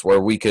business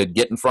where we could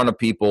get in front of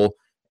people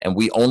and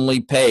we only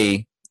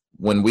pay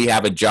when we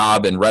have a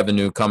job and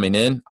revenue coming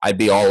in, I'd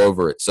be all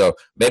over it. So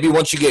maybe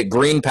once you get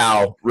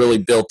GreenPal really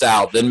built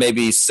out, then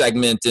maybe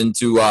segment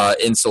into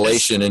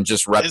installation and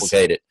just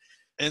replicate it.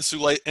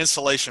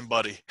 Insulation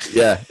buddy.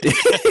 Yeah.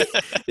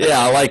 Yeah,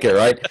 I like it,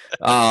 right?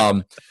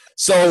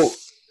 So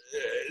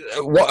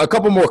a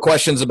couple more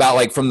questions about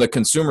like from the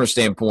consumer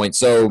standpoint.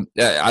 So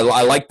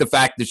I like the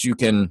fact that you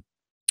can,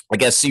 I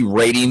guess, see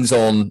ratings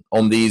on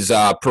these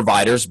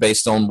providers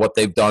based on what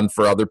they've done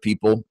for other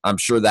people. I'm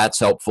sure that's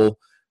helpful.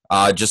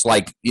 Just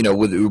like,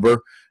 with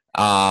Uber.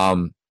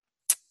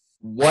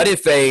 What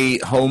if a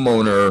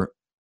homeowner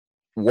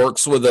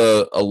works with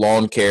a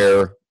lawn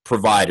care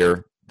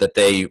provider that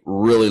they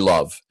really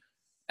love,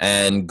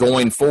 and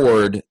going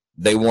forward,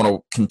 they want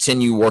to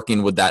continue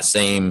working with that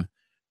same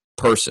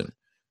person?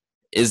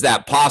 Is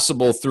that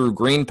possible through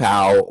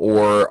GreenPal,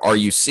 or are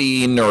you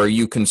seeing, or are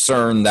you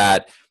concerned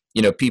that,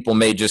 people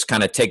may just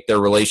kind of take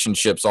their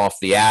relationships off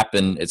the app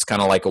and it's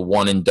kind of like a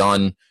one and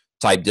done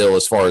type deal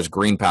as far as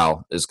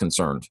GreenPal is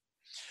concerned?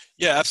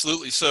 Yeah,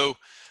 absolutely. So,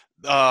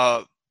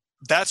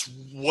 that's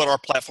what our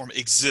platform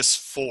exists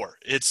for.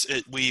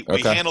 We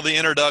handle the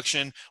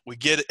introduction, we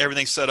get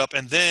everything set up,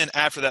 and then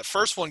after that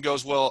first one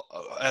goes well,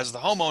 as the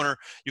homeowner,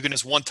 you can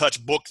just one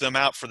touch book them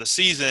out for the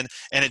season,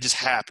 and it just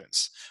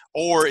happens.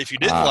 Or if you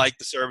didn't like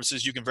the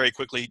services, you can very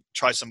quickly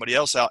try somebody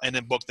else out and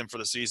then book them for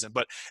the season.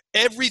 But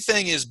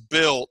everything is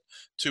built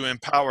to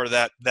empower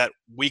that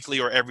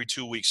weekly or every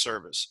 2-week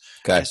service.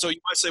 Okay. And so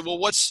you might say, well,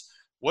 what's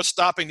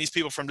stopping these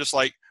people from just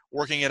like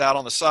working it out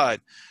on the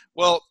side?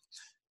 Well,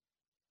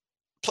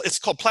 it's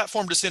called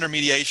platform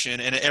disintermediation,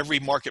 and every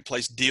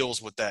marketplace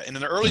deals with that. And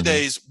in the early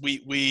days,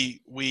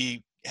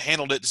 we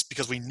handled it just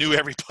because we knew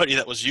everybody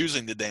that was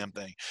using the damn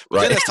thing.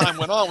 But then as time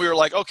went on, we were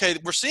like, okay,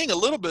 we're seeing a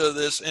little bit of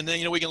this, and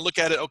then we can look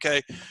at it.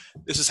 Okay,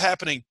 this is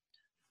happening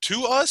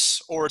to us,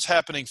 or it's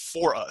happening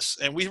for us.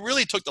 And we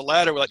really took the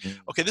latter. We're like,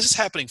 okay, this is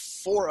happening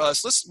for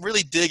us. Let's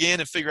really dig in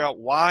and figure out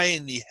why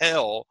in the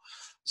hell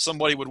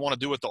somebody would want to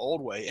do it the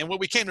old way. And what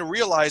we came to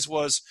realize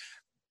was,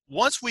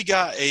 once we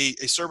got a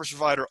service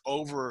provider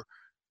over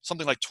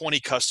something like 20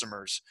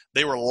 customers,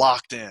 they were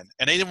locked in,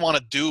 and they didn't want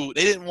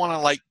to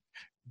like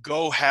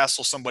go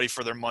hassle somebody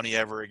for their money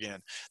ever again.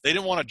 They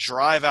didn't want to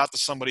drive out to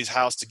somebody's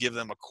house to give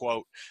them a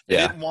quote. They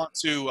didn't want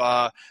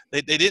to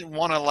they didn't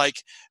want to like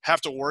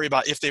have to worry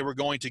about if they were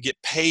going to get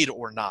paid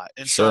or not.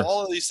 And so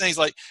all of these things,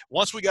 like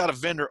once we got a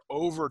vendor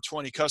over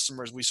 20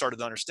 customers, we started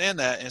to understand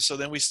that. And so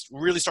then we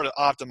really started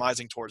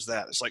optimizing towards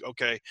that. It's like,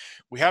 okay,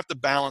 we have to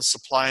balance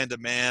supply and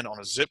demand on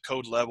a zip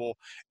code level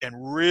and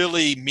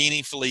really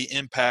meaningfully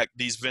impact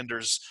these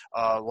vendors'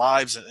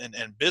 lives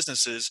and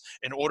businesses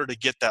in order to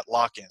get that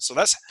lock in. So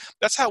that's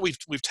how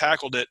we've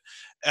tackled it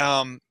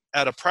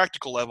at a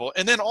practical level.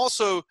 And then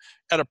also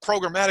at a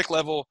programmatic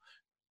level,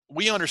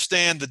 we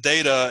understand the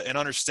data and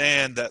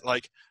understand that,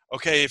 like,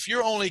 okay, if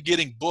you're only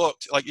getting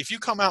booked, like if you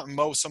come out and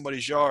mow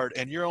somebody's yard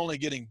and you're only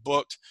getting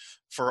booked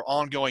for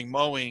ongoing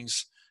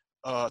mowings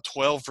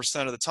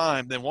 12% of the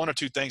time, then one or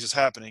two things is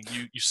happening.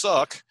 You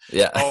suck,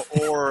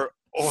 or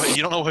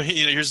you don't know,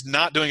 you're just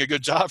not doing a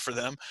good job for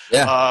them,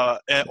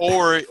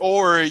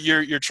 or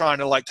you're trying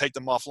to like take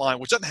them offline,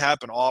 which doesn't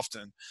happen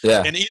often.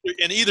 In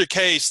either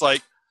case,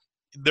 like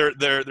they're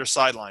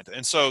sidelined,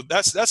 and so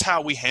that's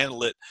how we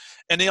handle it.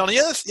 And then on the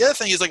other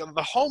thing is, like,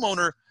 the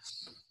homeowners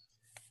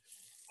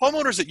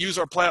that use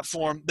our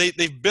platform,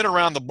 they've been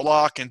around the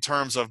block in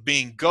terms of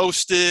being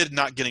ghosted,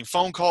 not getting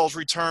phone calls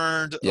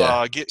returned,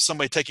 get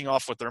somebody taking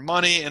off with their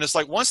money. And it's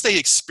like, once they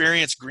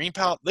experience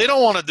GreenPal, they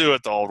don't want to do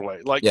it the old way.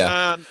 Like,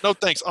 no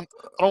thanks. I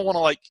don't want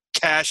to like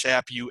cash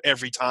app you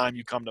every time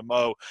you come to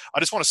mow. I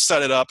just want to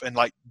set it up and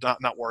like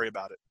not worry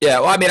about it. Yeah,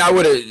 well, I mean, I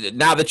would,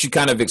 now that you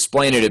kind of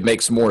explain it, it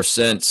makes more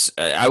sense.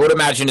 I would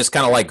imagine it's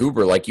kind of like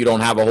Uber. Like, you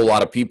don't have a whole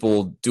lot of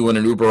people doing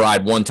an Uber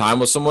ride one time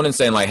with someone and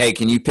saying like, hey,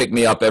 can you pick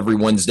me up every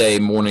Wednesday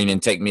morning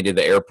and take me to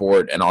the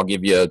airport and I'll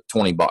give you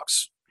 $20.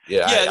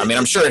 Yeah, I mean,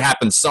 I'm sure it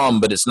happens some,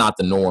 but it's not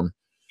the norm.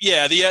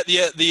 Yeah,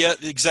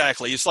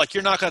 exactly. It's like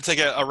you're not going to take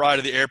a ride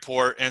to the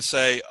airport and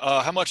say,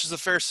 "How much is the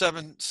fare?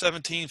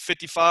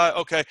 17.55."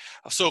 Okay,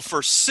 so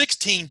for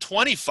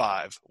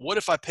 16.25, what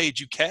if I paid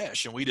you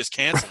cash and we just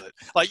canceled it?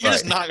 Like you're Right.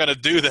 just not going to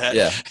do that.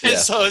 Yeah, And yeah.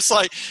 so it's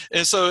like,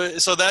 and so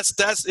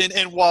that's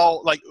and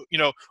while like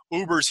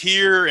Uber's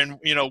here and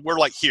we're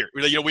like here,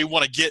 we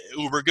want to get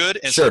Uber good,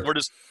 and so Sure.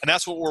 and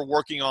that's what we're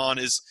working on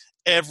is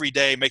every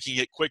day making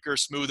it quicker,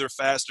 smoother,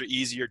 faster,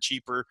 easier,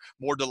 cheaper,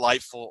 more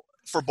delightful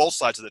for both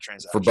sides of the For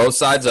transaction. both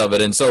sides of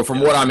it. And so from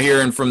what I'm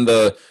hearing from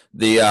the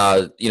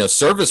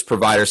service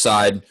provider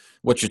side,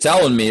 what you're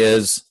telling me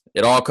is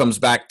it all comes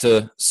back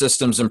to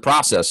systems and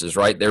processes,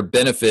 right? They're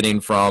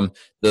benefiting from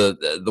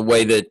the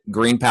way that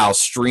GreenPal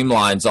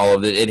streamlines all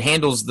of it. It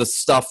handles the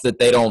stuff that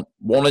they don't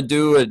want to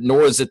do,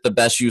 nor is it the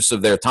best use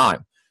of their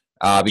time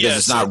because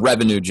it's Yes, not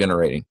revenue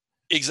generating.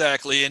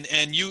 exactly.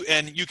 And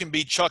you can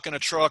be Chuck in a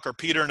truck or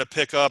Peter in a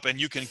pickup, and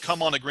you can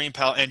come on the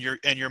GreenPal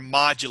and you're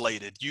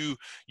modulated. You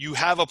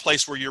have a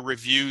place where your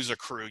reviews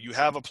accrue. You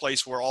have a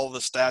place where all the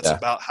stats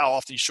about how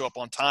often you show up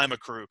on time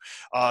accrue.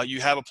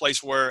 You have a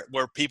place where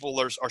people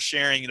are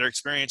sharing their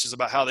experiences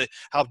about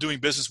how doing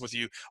business with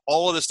you.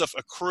 All of this stuff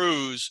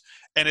accrues.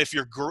 And if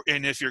you're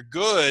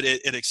good,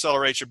 it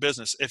accelerates your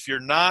business. If you're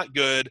not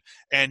good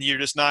and you're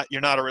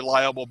not a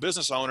reliable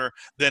business owner,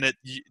 then it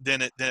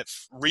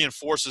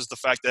reinforces the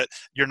fact that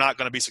you're not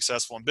going to be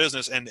successful in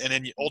business. And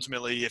then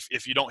ultimately,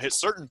 if you don't hit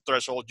certain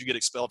thresholds, you get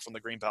expelled from the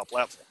GreenPal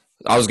platform.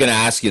 I was going to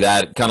ask you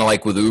that, kind of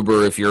like with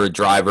Uber, if you're a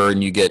driver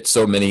and you get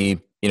so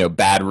many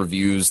bad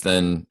reviews,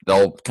 then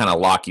they'll kind of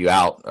lock you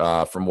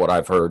out from what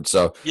I've heard.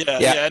 So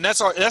yeah, and that's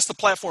the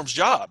platform's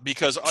job,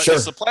 because Sure.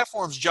 It's the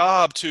platform's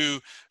job to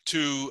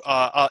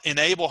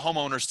enable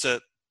homeowners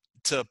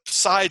to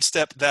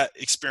sidestep that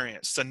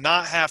experience, to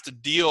not have to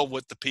deal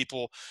with the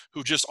people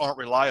who just aren't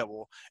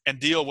reliable, and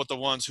deal with the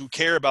ones who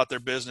care about their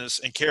business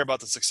and care about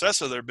the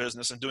success of their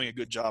business and doing a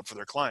good job for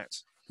their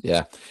clients.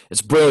 Yeah,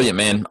 it's brilliant,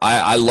 man.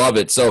 I love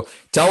it. So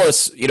tell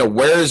us,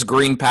 where is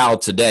GreenPal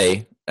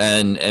today,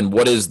 and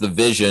what is the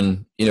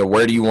vision?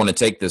 Where do you want to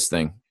take this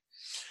thing?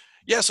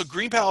 Yeah, so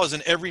GreenPal is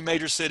in every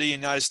major city in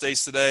the United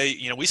States today.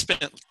 We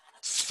spent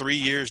 3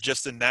 years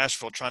just in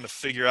Nashville trying to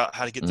figure out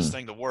how to get this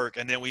thing to work,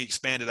 and then we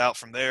expanded out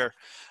from there.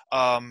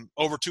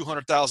 Over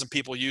 200,000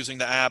 people using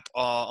the app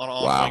on an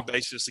ongoing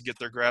basis to get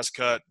their grass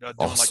cut,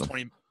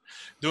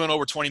 doing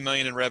over 20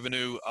 million in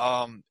revenue.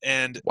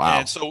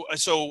 And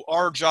so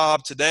our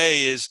job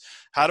today is,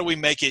 how do we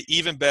make it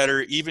even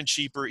better, even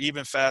cheaper,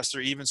 even faster,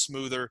 even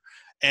smoother,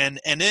 and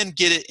then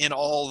get it in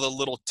all the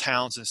little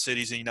towns and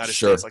cities in the United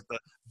States, like the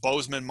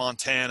Bozeman,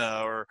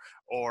 Montana, or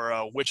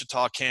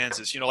Wichita,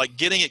 Kansas, like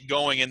getting it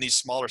going in these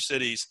smaller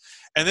cities.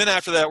 And then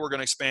after that, we're going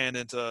to expand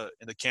into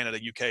Canada,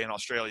 UK, and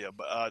Australia.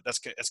 But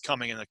that's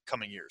coming in the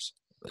coming years.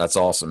 That's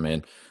awesome,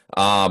 man.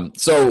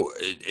 So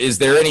is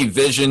there any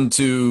vision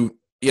to,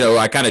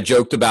 I kind of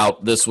joked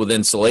about this with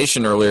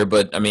insulation earlier,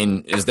 but I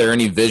mean, is there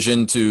any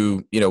vision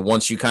to,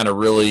 once you kind of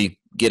really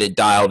get it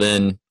dialed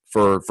in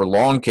for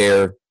lawn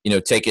care,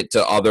 take it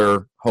to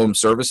other home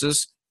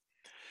services?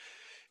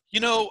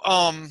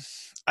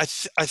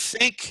 I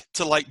think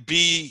to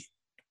be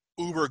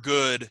uber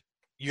good,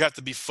 you have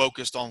to be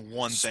focused on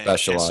one thing.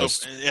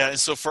 Specialized. And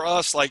so for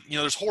us,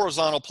 there's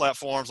horizontal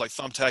platforms like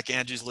Thumbtack,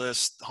 Angie's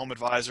List, Home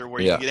Advisor,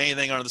 where you can get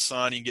anything under the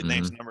sun. You can get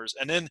names and numbers.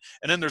 And then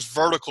there's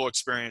vertical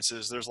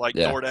experiences. There's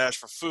DoorDash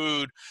for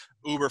food,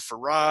 Uber for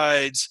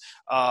rides.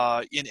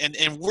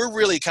 And we're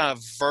really kind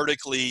of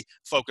vertically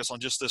focused on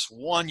just this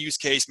one use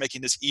case,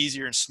 making this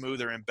easier and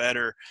smoother and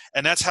better.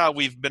 And that's how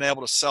we've been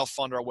able to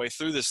self-fund our way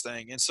through this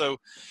thing. And so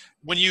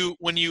when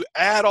you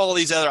add all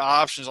these other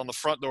options on the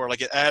front door,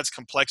 it adds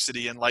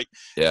complexity. And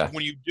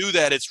when you do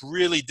that, it's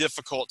really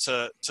difficult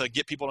to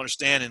get people to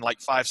understand in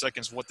 5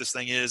 seconds what this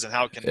thing is and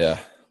how it can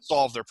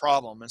solve their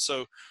problem. And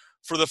so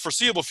for the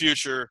foreseeable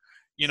future,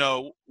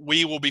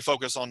 we will be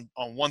focused on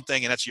one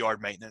thing, and that's yard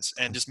maintenance,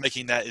 and just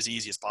making that as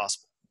easy as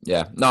possible.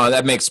 Yeah, no,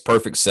 that makes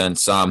perfect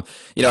sense.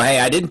 Hey,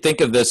 I didn't think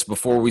of this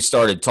before we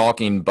started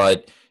talking,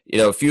 but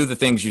a few of the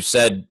things you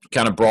said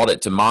kind of brought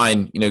it to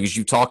mind, because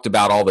you talked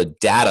about all the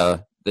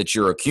data that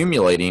you're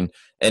accumulating.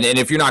 And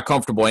if you're not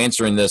comfortable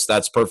answering this,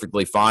 that's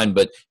perfectly fine.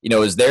 But,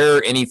 is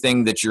there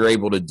anything that you're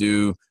able to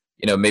do,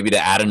 maybe to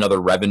add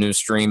another revenue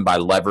stream by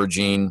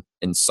leveraging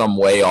in some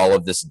way all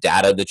of this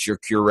data that you're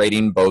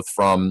curating, both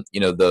from,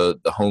 the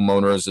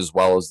homeowners as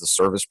well as the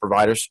service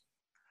providers?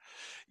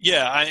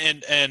 Yeah.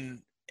 And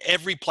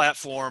every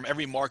platform,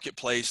 every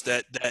marketplace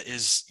that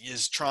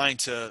is trying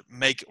to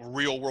make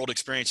real world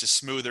experiences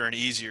smoother and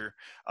easier,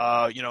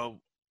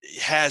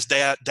 has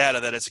data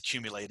that it's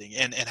accumulating.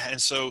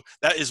 And so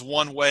that is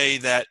one way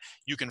that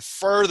you can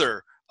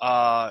further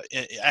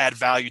add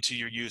value to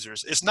your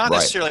users. It's not Right.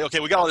 necessarily, okay,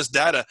 we got all this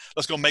data,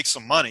 let's go make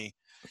some money.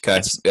 Okay.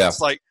 It's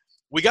like,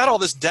 we got all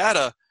this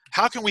data,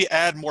 how can we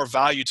add more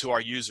value to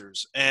our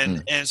users?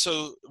 And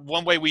so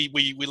one way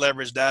we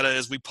leverage data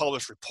is we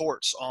publish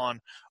reports on,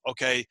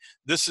 okay,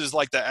 this is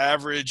like the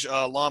average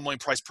lawn mowing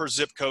price per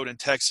zip code in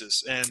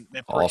Texas and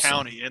per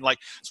county. And like,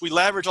 so we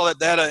leverage all that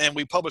data and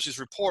we publish these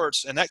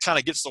reports, and that kind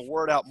of gets the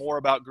word out more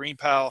about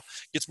GreenPal,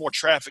 gets more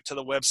traffic to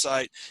the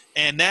website,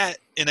 and that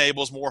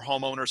enables more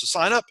homeowners to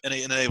sign up, and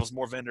it enables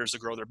more vendors to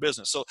grow their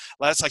business. So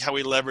that's like how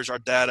we leverage our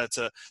data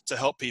to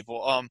help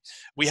people.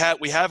 We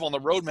have on the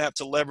roadmap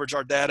to leverage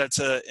our data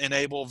to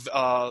enable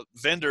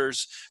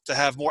vendors to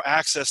have more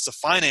access to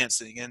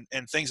financing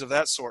and things of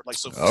that sort. Like,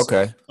 so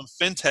some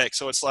fintech.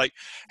 So it's like,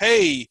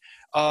 hey,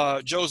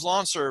 Joe's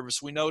Lawn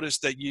Service, we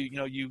noticed that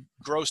you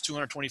grossed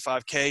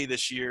 $225K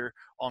this year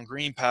on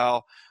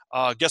GreenPal.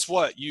 Guess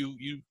what?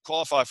 You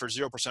qualify for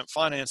 0%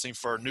 financing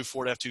for a new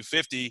Ford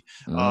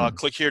F-250.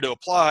 Click here to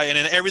apply, and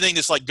then everything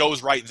just like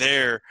goes right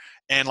there,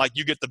 and like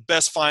you get the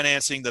best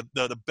financing,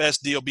 the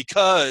best deal,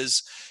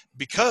 because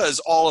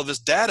all of this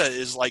data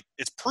is like,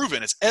 it's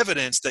proven, it's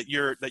evidence that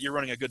you're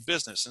running a good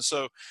business. And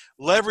so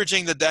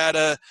leveraging the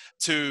data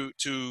to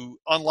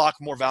unlock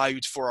more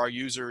value for our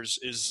users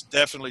is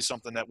definitely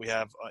something that we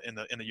have in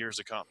the years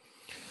to come.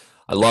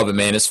 I love it,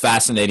 man. It's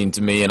fascinating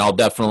to me, and I'll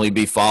definitely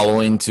be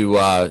following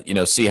to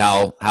see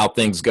how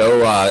things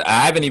go. I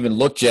haven't even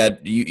looked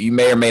yet. You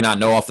may or may not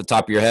know off the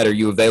top of your head. Are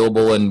you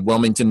available in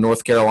Wilmington,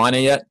 North Carolina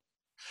yet?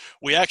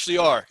 We actually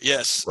are.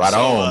 Yes. Right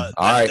on.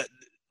 All right.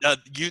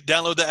 You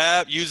download the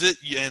app, use it,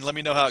 and let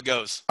me know how it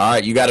goes. All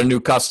right, you got a new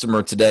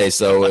customer today.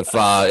 So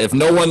if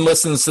no one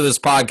listens to this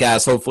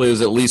podcast, hopefully it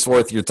was at least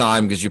worth your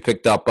time because you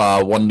picked up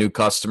one new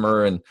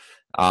customer, and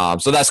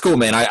so that's cool,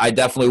 man. I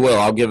definitely will.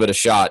 I'll give it a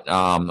shot.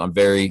 I'm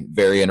very,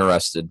 very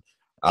interested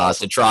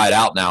to try it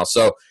out now.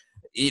 So,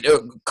 a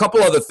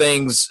couple other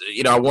things,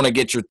 I want to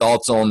get your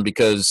thoughts on,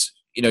 because,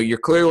 you're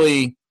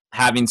clearly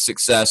having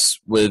success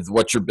with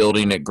what you're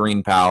building at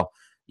GreenPal.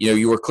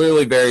 You were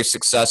clearly very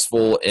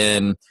successful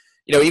in,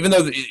 even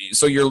though,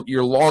 so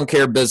your lawn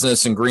care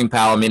business and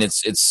GreenPal, I mean,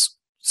 it's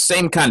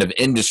same kind of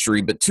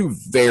industry, but two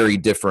very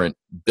different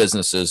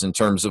businesses in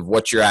terms of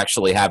what you're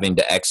actually having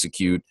to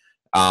execute.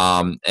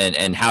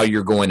 And how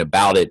you're going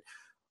about it.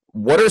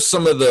 What are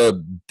some of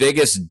the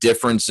biggest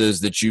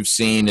differences that you've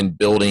seen in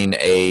building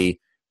a,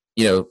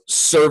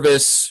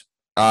 service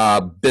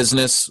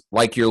business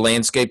like your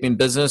landscaping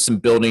business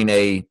and building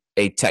a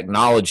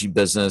technology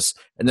business?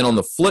 And then on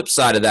the flip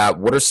side of that,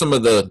 what are some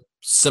of the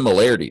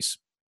similarities?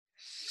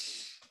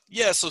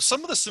 Yeah, so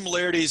some of the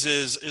similarities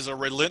is a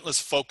relentless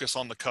focus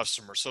on the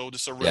customer. So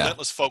just a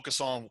relentless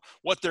focus on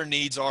what their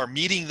needs are,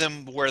 meeting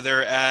them where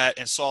they're at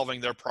and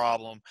solving their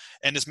problem,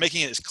 and just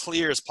making it as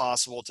clear as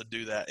possible to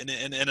do that. And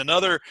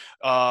another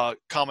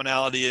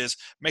commonality is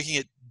making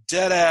it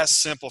dead ass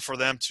simple for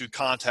them to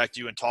contact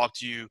you and talk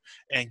to you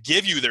and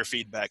give you their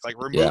feedback,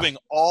 like removing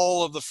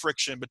all of the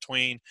friction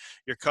between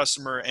your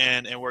customer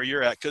and where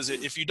you're at. Because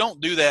if you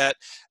don't do that,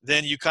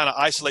 then you kind of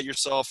isolate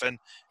yourself, and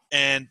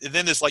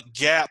then this like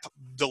gap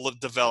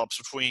develops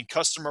between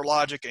customer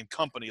logic and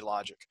company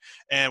logic.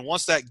 And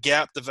once that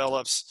gap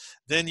develops,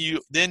 then you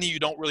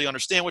don't really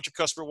understand what your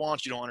customer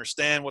wants. You don't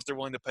understand what they're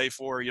willing to pay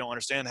for. You don't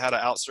understand how to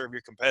outserve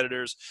your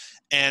competitors.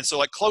 And so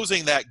like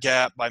closing that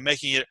gap by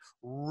making it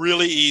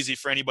really easy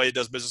for anybody that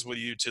does business with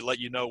you to let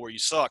you know where you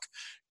suck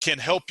can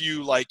help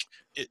you like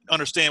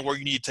understand where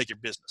you need to take your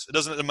business. It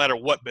doesn't matter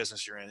what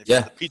business you're in. If you're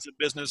in the pizza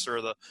business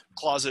or the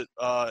closet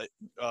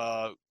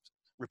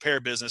repair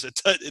business,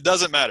 it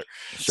doesn't matter.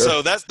 Sure.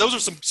 So those are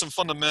some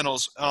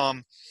fundamentals.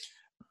 Some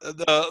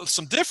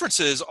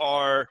differences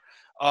are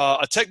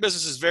a tech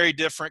business is very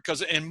different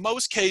because in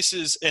most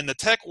cases in the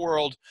tech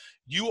world,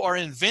 you are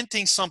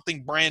inventing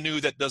something brand new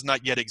that does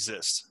not yet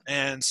exist.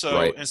 And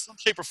so in some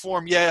shape or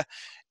form, there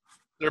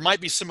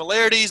might be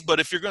similarities, but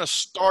if you're going to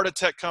start a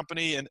tech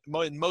company, and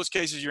in most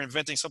cases you're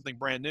inventing something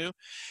brand new.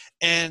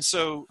 And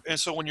so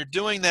when you're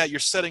doing that, you're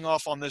setting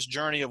off on this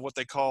journey of what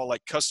they call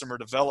like customer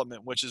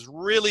development, which is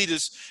really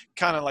just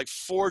kind of like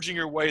forging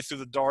your way through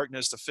the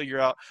darkness to figure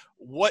out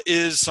what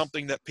is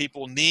something that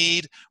people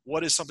need,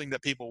 what is something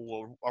that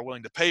people are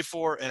willing to pay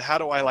for, and how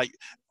do I like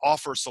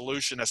offer a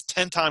solution that's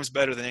 10 times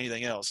better than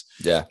anything else.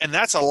 Yeah. And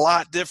that's a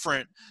lot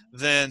different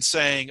than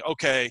saying,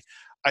 okay,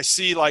 I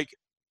see like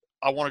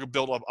I want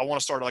to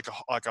start like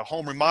a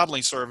home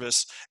remodeling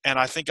service, and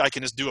I think I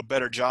can just do a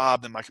better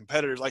job than my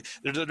competitors. Like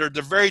they're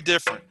very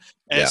different.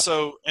 And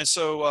so like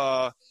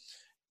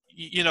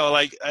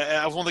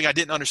one thing I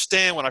didn't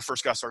understand when I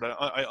first got started,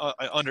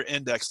 I under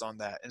indexed on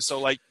that. And so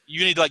like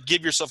you need to like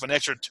give yourself an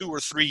extra 2 or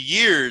 3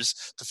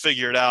 years to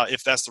figure it out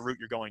if that's the route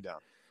you're going down.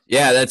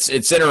 Yeah, it's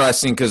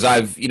interesting because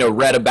I've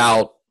read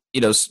about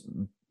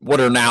what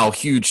are now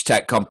huge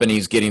tech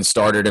companies getting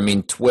started. I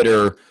mean,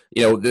 Twitter,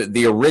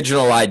 the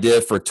original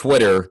idea for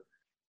Twitter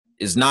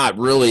is not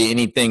really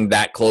anything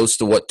that close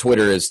to what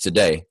Twitter is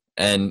today.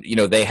 And,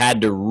 they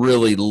had to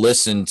really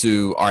listen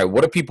to, all right,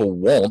 what do people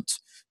want?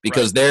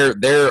 Because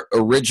their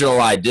original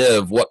idea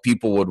of what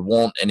people would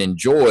want and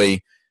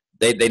enjoy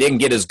they didn't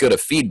get as good of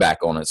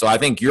feedback on it. So I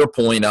think your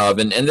point of,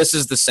 and this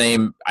is the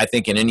same, I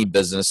think, in any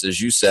business, as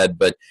you said,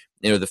 but,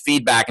 the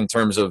feedback in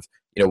terms of,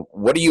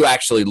 what are you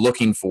actually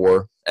looking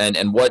for,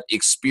 and what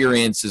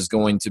experience is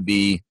going to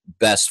be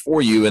best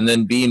for you, and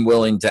then being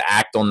willing to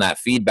act on that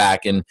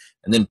feedback and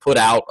then put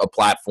out a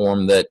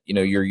platform that,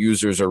 your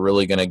users are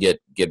really going to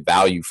get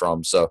value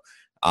from. So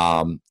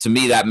to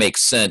me, that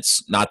makes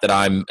sense. Not that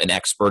I'm an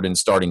expert in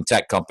starting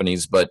tech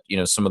companies, but,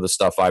 some of the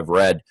stuff I've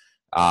read,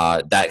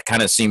 that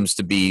kind of seems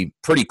to be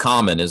pretty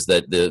common, is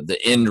that the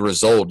end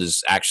result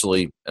is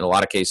actually, in a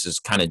lot of cases,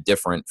 kind of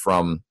different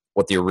from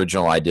what the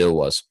original idea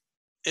was.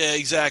 Yeah,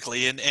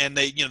 exactly. And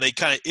they, they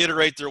kind of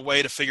iterate their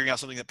way to figuring out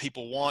something that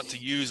people want to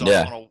use on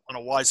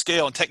a wide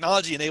scale, and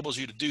technology enables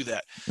you to do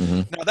that.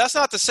 Mm-hmm. Now, that's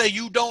not to say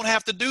you don't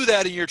have to do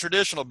that in your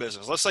traditional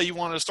business. Let's say you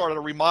wanted to start a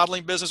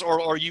remodeling business,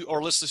 or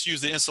let's just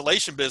use the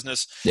installation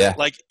business. Yeah.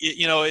 Like,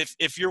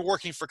 if you're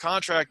working for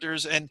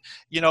contractors and,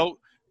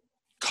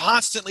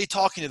 constantly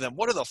talking to them,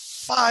 what are the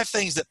 5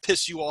 things that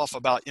piss you off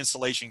about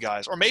installation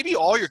guys, or maybe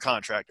all your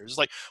contractors? It's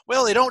like,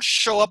 well, they don't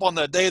show up on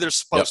the day they're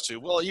supposed to.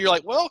 Well, you're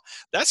like, well,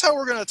 that's how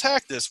we're going to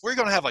attack this. We're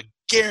going to have a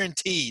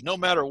guarantee, no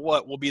matter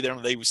what, we'll be there on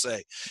the day we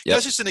say.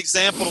 That's just an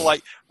example to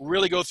like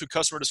really go through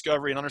customer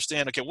discovery and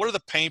understand, okay, what are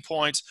the pain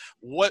points?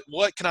 What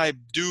can I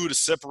do to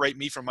separate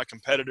me from my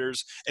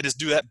competitors and just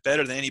do that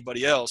better than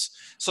anybody else?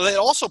 So that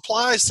also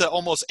applies to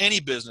almost any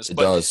business,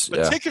 but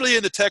particularly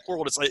in the tech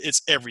world,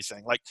 it's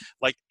everything. Like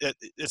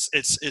it's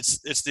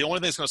the only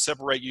thing that's going to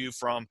separate you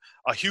from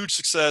a huge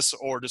success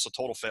or just a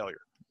total failure.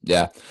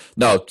 Yeah,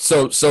 no,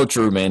 so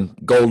true, man.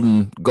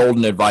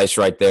 Golden advice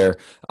right there.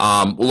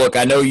 Look,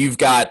 I know you've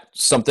got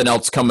something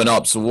else coming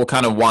up, so we'll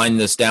kind of wind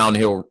this down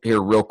here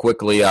real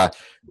quickly.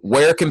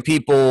 Where can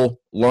people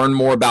learn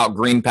more about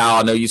GreenPal?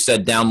 I know you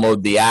said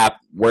download the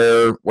app.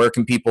 Where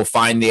can people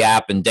find the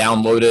app and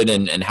download it?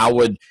 And how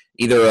would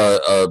either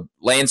a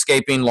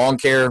landscaping lawn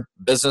care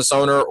business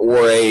owner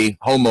or a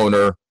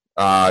homeowner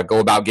go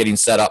about getting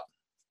set up?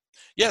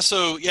 Yeah,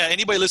 so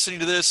anybody listening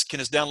to this can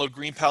just download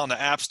GreenPal in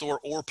the App Store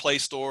or Play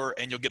Store,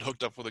 and you'll get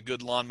hooked up with a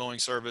good lawn mowing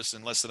service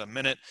in less than a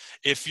minute.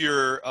 If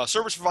you're a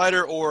service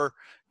provider or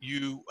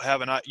you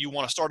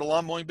want to start a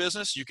lawn mowing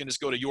business, you can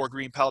just go to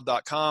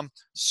yourgreenpal.com,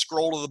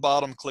 scroll to the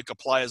bottom, click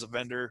Apply as a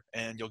vendor,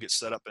 and you'll get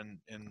set up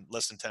in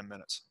less than 10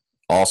 minutes.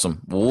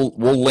 Awesome. We'll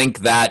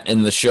link that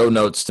in the show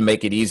notes to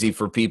make it easy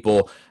for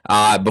people.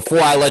 Before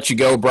I let you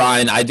go,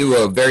 Brian, I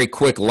do a very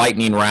quick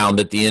lightning round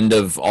at the end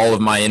of all of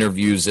my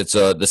interviews. It's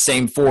the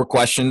same 4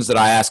 questions that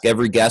I ask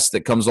every guest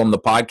that comes on the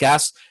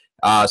podcast.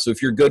 So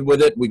if you're good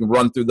with it, we can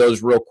run through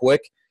those real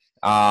quick,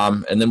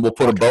 and then we'll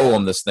put a bow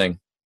on this thing.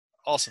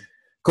 Awesome.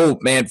 Cool,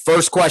 man.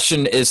 First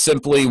question is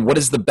simply, what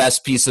is the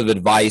best piece of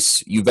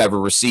advice you've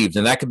ever received?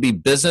 And that could be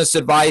business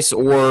advice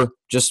or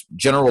just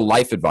general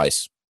life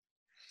advice.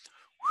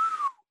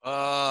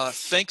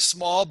 Think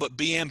small, but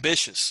be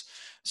ambitious.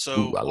 So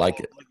ooh, I like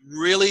it.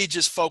 Really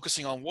just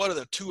focusing on what are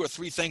the 2 or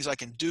 3 things I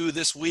can do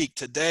this week,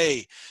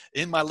 today,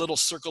 in my little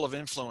circle of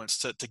influence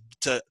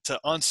to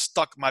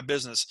unstuck my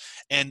business,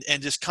 and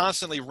just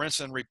constantly rinse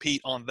and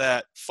repeat on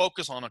that.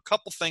 Focus on a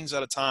couple things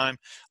at a time.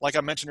 Like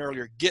I mentioned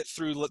earlier, get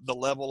through the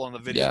level on the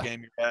video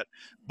game you're at,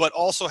 but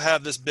also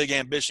have this big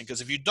ambition,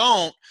 because if you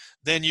don't,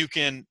 then you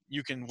can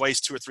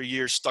waste 2 or 3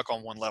 years stuck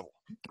on one level.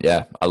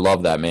 Yeah, I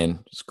love that, man.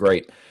 It's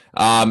great.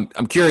 I'm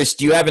curious,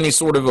 do you have any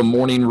sort of a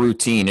morning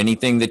routine,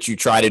 anything that you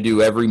try to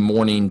do every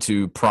morning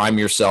to prime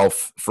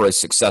yourself for a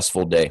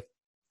successful day?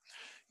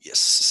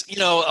 Yes.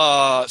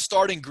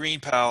 Starting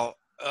GreenPal,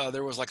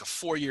 there was like a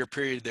 4-year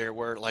period there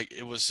where like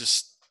it was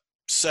just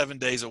 7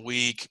 days a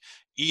week,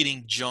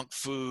 eating junk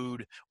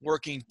food,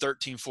 working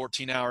 13,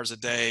 14 hours a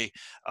day.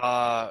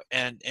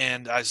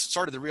 And I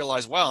started to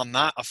realize, wow, I'm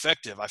not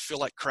effective. I feel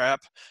like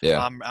crap.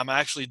 Yeah. I'm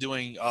actually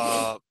doing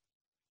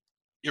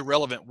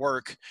irrelevant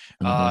work.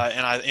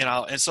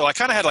 Mm-hmm. And so I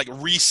kind of had like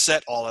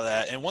reset all of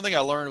that. And one thing I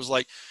learned was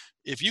like,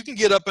 if you can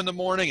get up in the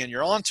morning and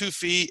you're on 2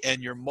 feet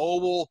and you're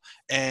mobile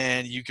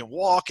and you can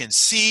walk and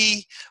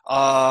see,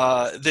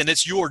 then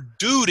it's your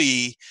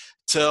duty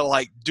to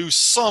like do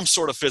some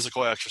sort of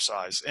physical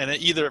exercise, and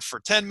either for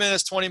 10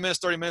 minutes, 20 minutes,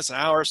 30 minutes, an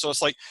hour. So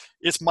it's like,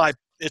 it's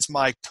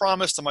my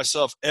promise to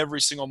myself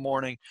every single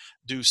morning,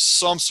 do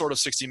some sort of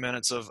 60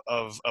 minutes of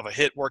a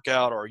HIIT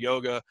workout or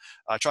yoga.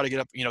 I try to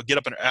get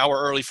up an hour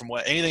early from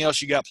anything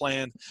else you got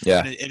planned.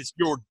 Yeah. And it's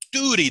your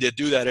duty to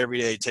do that every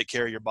day, to take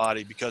care of your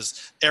body,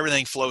 because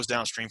everything flows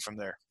downstream from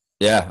there.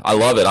 Yeah, I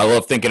love it. I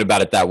love thinking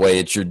about it that way.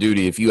 It's your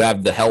duty. If you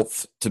have the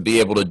health to be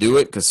able to do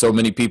it, because so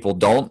many people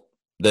don't,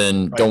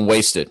 then don't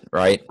waste it,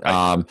 right?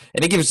 And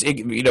it gives,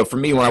 for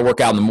me, when I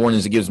work out in the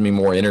mornings, it gives me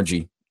more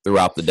energy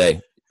throughout the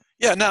day.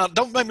 Yeah, now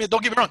don't get me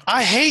wrong.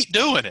 I hate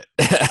doing it,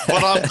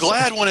 but I'm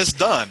glad when it's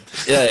done.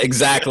 Yeah,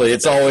 exactly.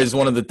 It's always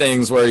one of the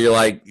things where you're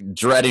like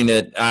dreading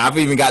it. I've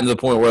even gotten to the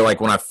point where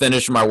like when I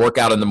finish my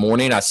workout in the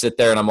morning, I sit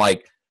there and I'm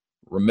like,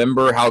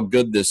 remember how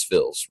good this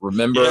feels.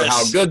 Remember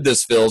how good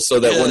this feels, so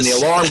that when the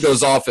alarm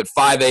goes off at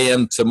 5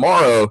 a.m.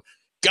 tomorrow,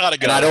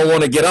 and I don't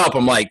want to get up,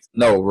 I'm like,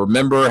 no,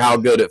 remember how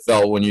good it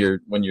felt when you're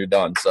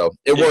done. So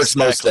it works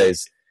most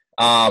days.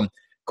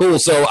 Cool.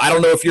 So I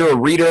don't know if you're a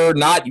reader or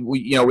not.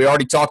 We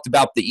already talked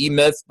about the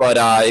E-Myth, but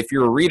if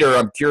you're a reader,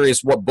 I'm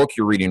curious what book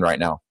you're reading right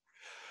now.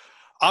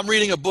 I'm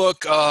reading a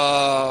book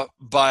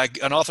by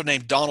an author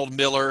named Donald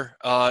Miller.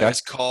 Okay.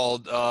 It's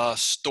called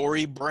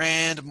Story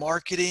Brand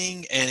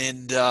Marketing,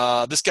 and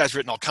this guy's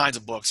written all kinds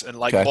of books, and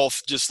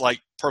both just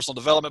like personal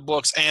development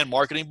books and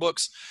marketing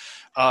books.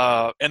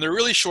 And they're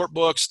really short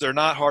books. They're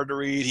not hard to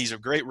read. He's a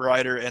great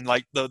writer, and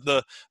like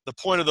the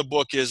point of the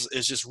book is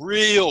just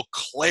real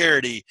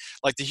clarity.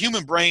 Like the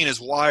human brain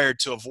is wired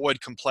to avoid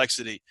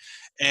complexity,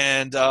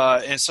 and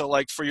so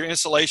like for your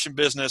installation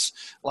business,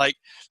 like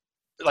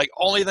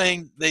only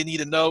thing they need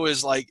to know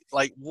is like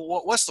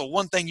what's the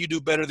one thing you do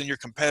better than your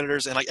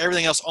competitors, and like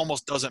everything else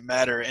almost doesn't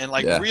matter, and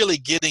really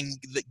getting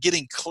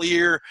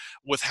clear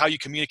with how you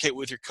communicate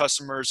with your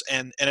customers,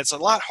 and it's a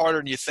lot harder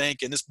than you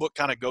think, and this book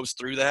kind of goes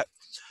through that.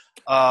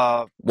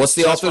 What's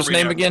the author's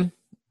name again?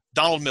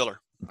 Donald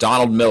Miller.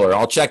 Donald Miller.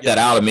 I'll check that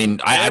out. I mean,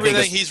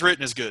 everything he's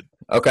written is good.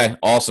 Okay,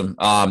 awesome.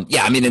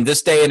 I mean, in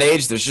this day and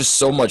age, there's just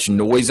so much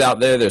noise out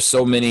there. There's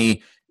so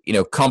many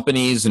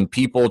companies and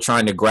people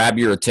trying to grab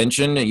your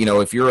attention.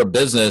 If you're a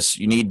business,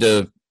 you need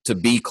to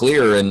be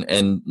clear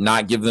and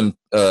not give them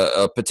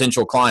a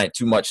potential client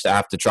too much to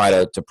have to try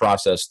to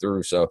process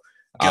through. So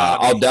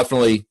I'll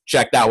definitely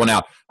check that one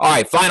out. All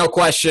right, final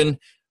question.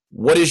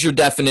 What is your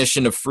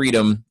definition of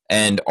freedom,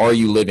 and are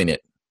you living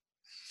it?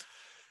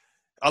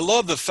 I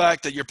love the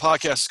fact that your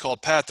podcast is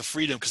called Path to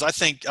Freedom, because I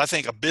think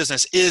a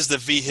business is the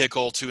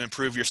vehicle to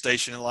improve your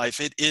station in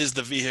life. It is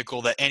the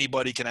vehicle that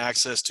anybody can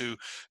access to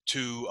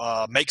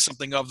make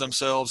something of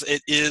themselves.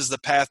 It is the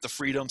path to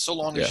freedom, so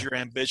long as you're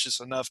ambitious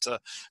enough to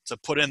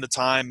put in the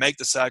time, make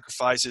the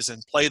sacrifices,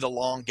 and play the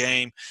long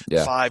game,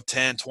 5,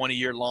 10,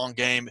 20-year long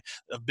game.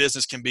 A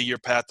business can be your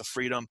path to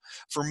freedom.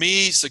 For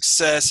me,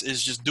 success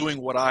is just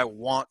doing what I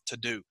want to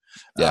do.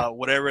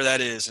 Whatever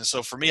that is. And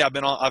so for me, I've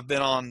been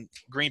on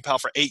GreenPal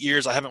for 8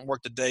 years. I haven't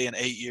worked a day in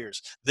 8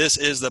 years. This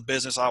is the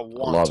business I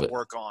want to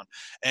work on.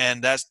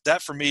 And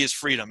that for me is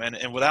freedom.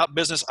 And without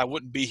business, I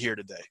wouldn't be here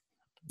today.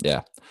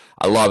 Yeah,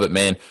 I love it,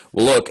 man.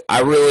 Well, look,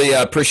 I really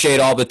appreciate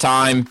all the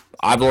time.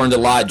 I've learned a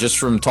lot just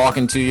from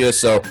talking to you.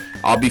 So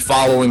I'll be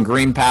following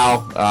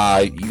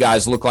GreenPal. You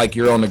guys look like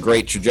you're on a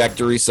great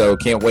trajectory. So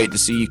can't wait to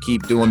see you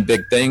keep doing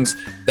big things.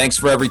 Thanks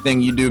for everything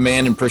you do,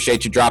 man. And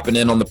appreciate you dropping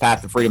in on the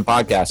Path to Freedom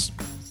podcast.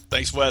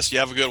 Thanks, Wes. You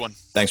have a good one.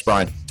 Thanks,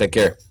 Brian. Take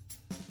care.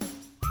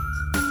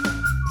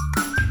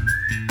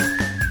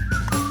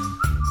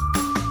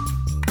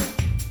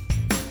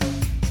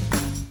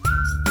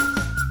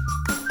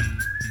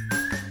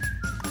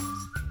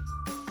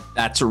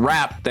 That's a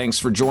wrap. Thanks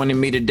for joining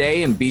me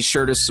today, and be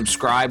sure to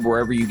subscribe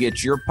wherever you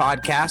get your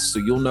podcasts so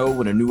you'll know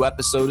when a new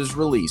episode is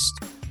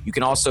released. You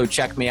can also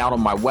check me out on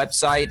my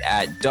website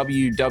at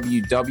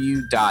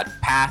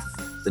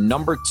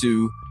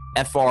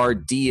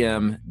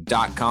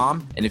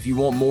www.path2FRDM.com. And if you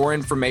want more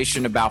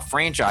information about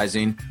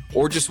franchising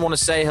or just want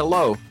to say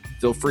hello,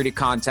 feel free to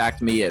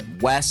contact me at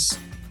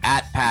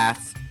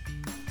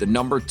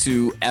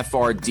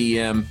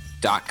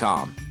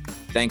wes@path2FRDM.com.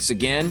 Thanks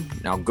again.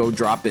 Now go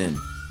drop in.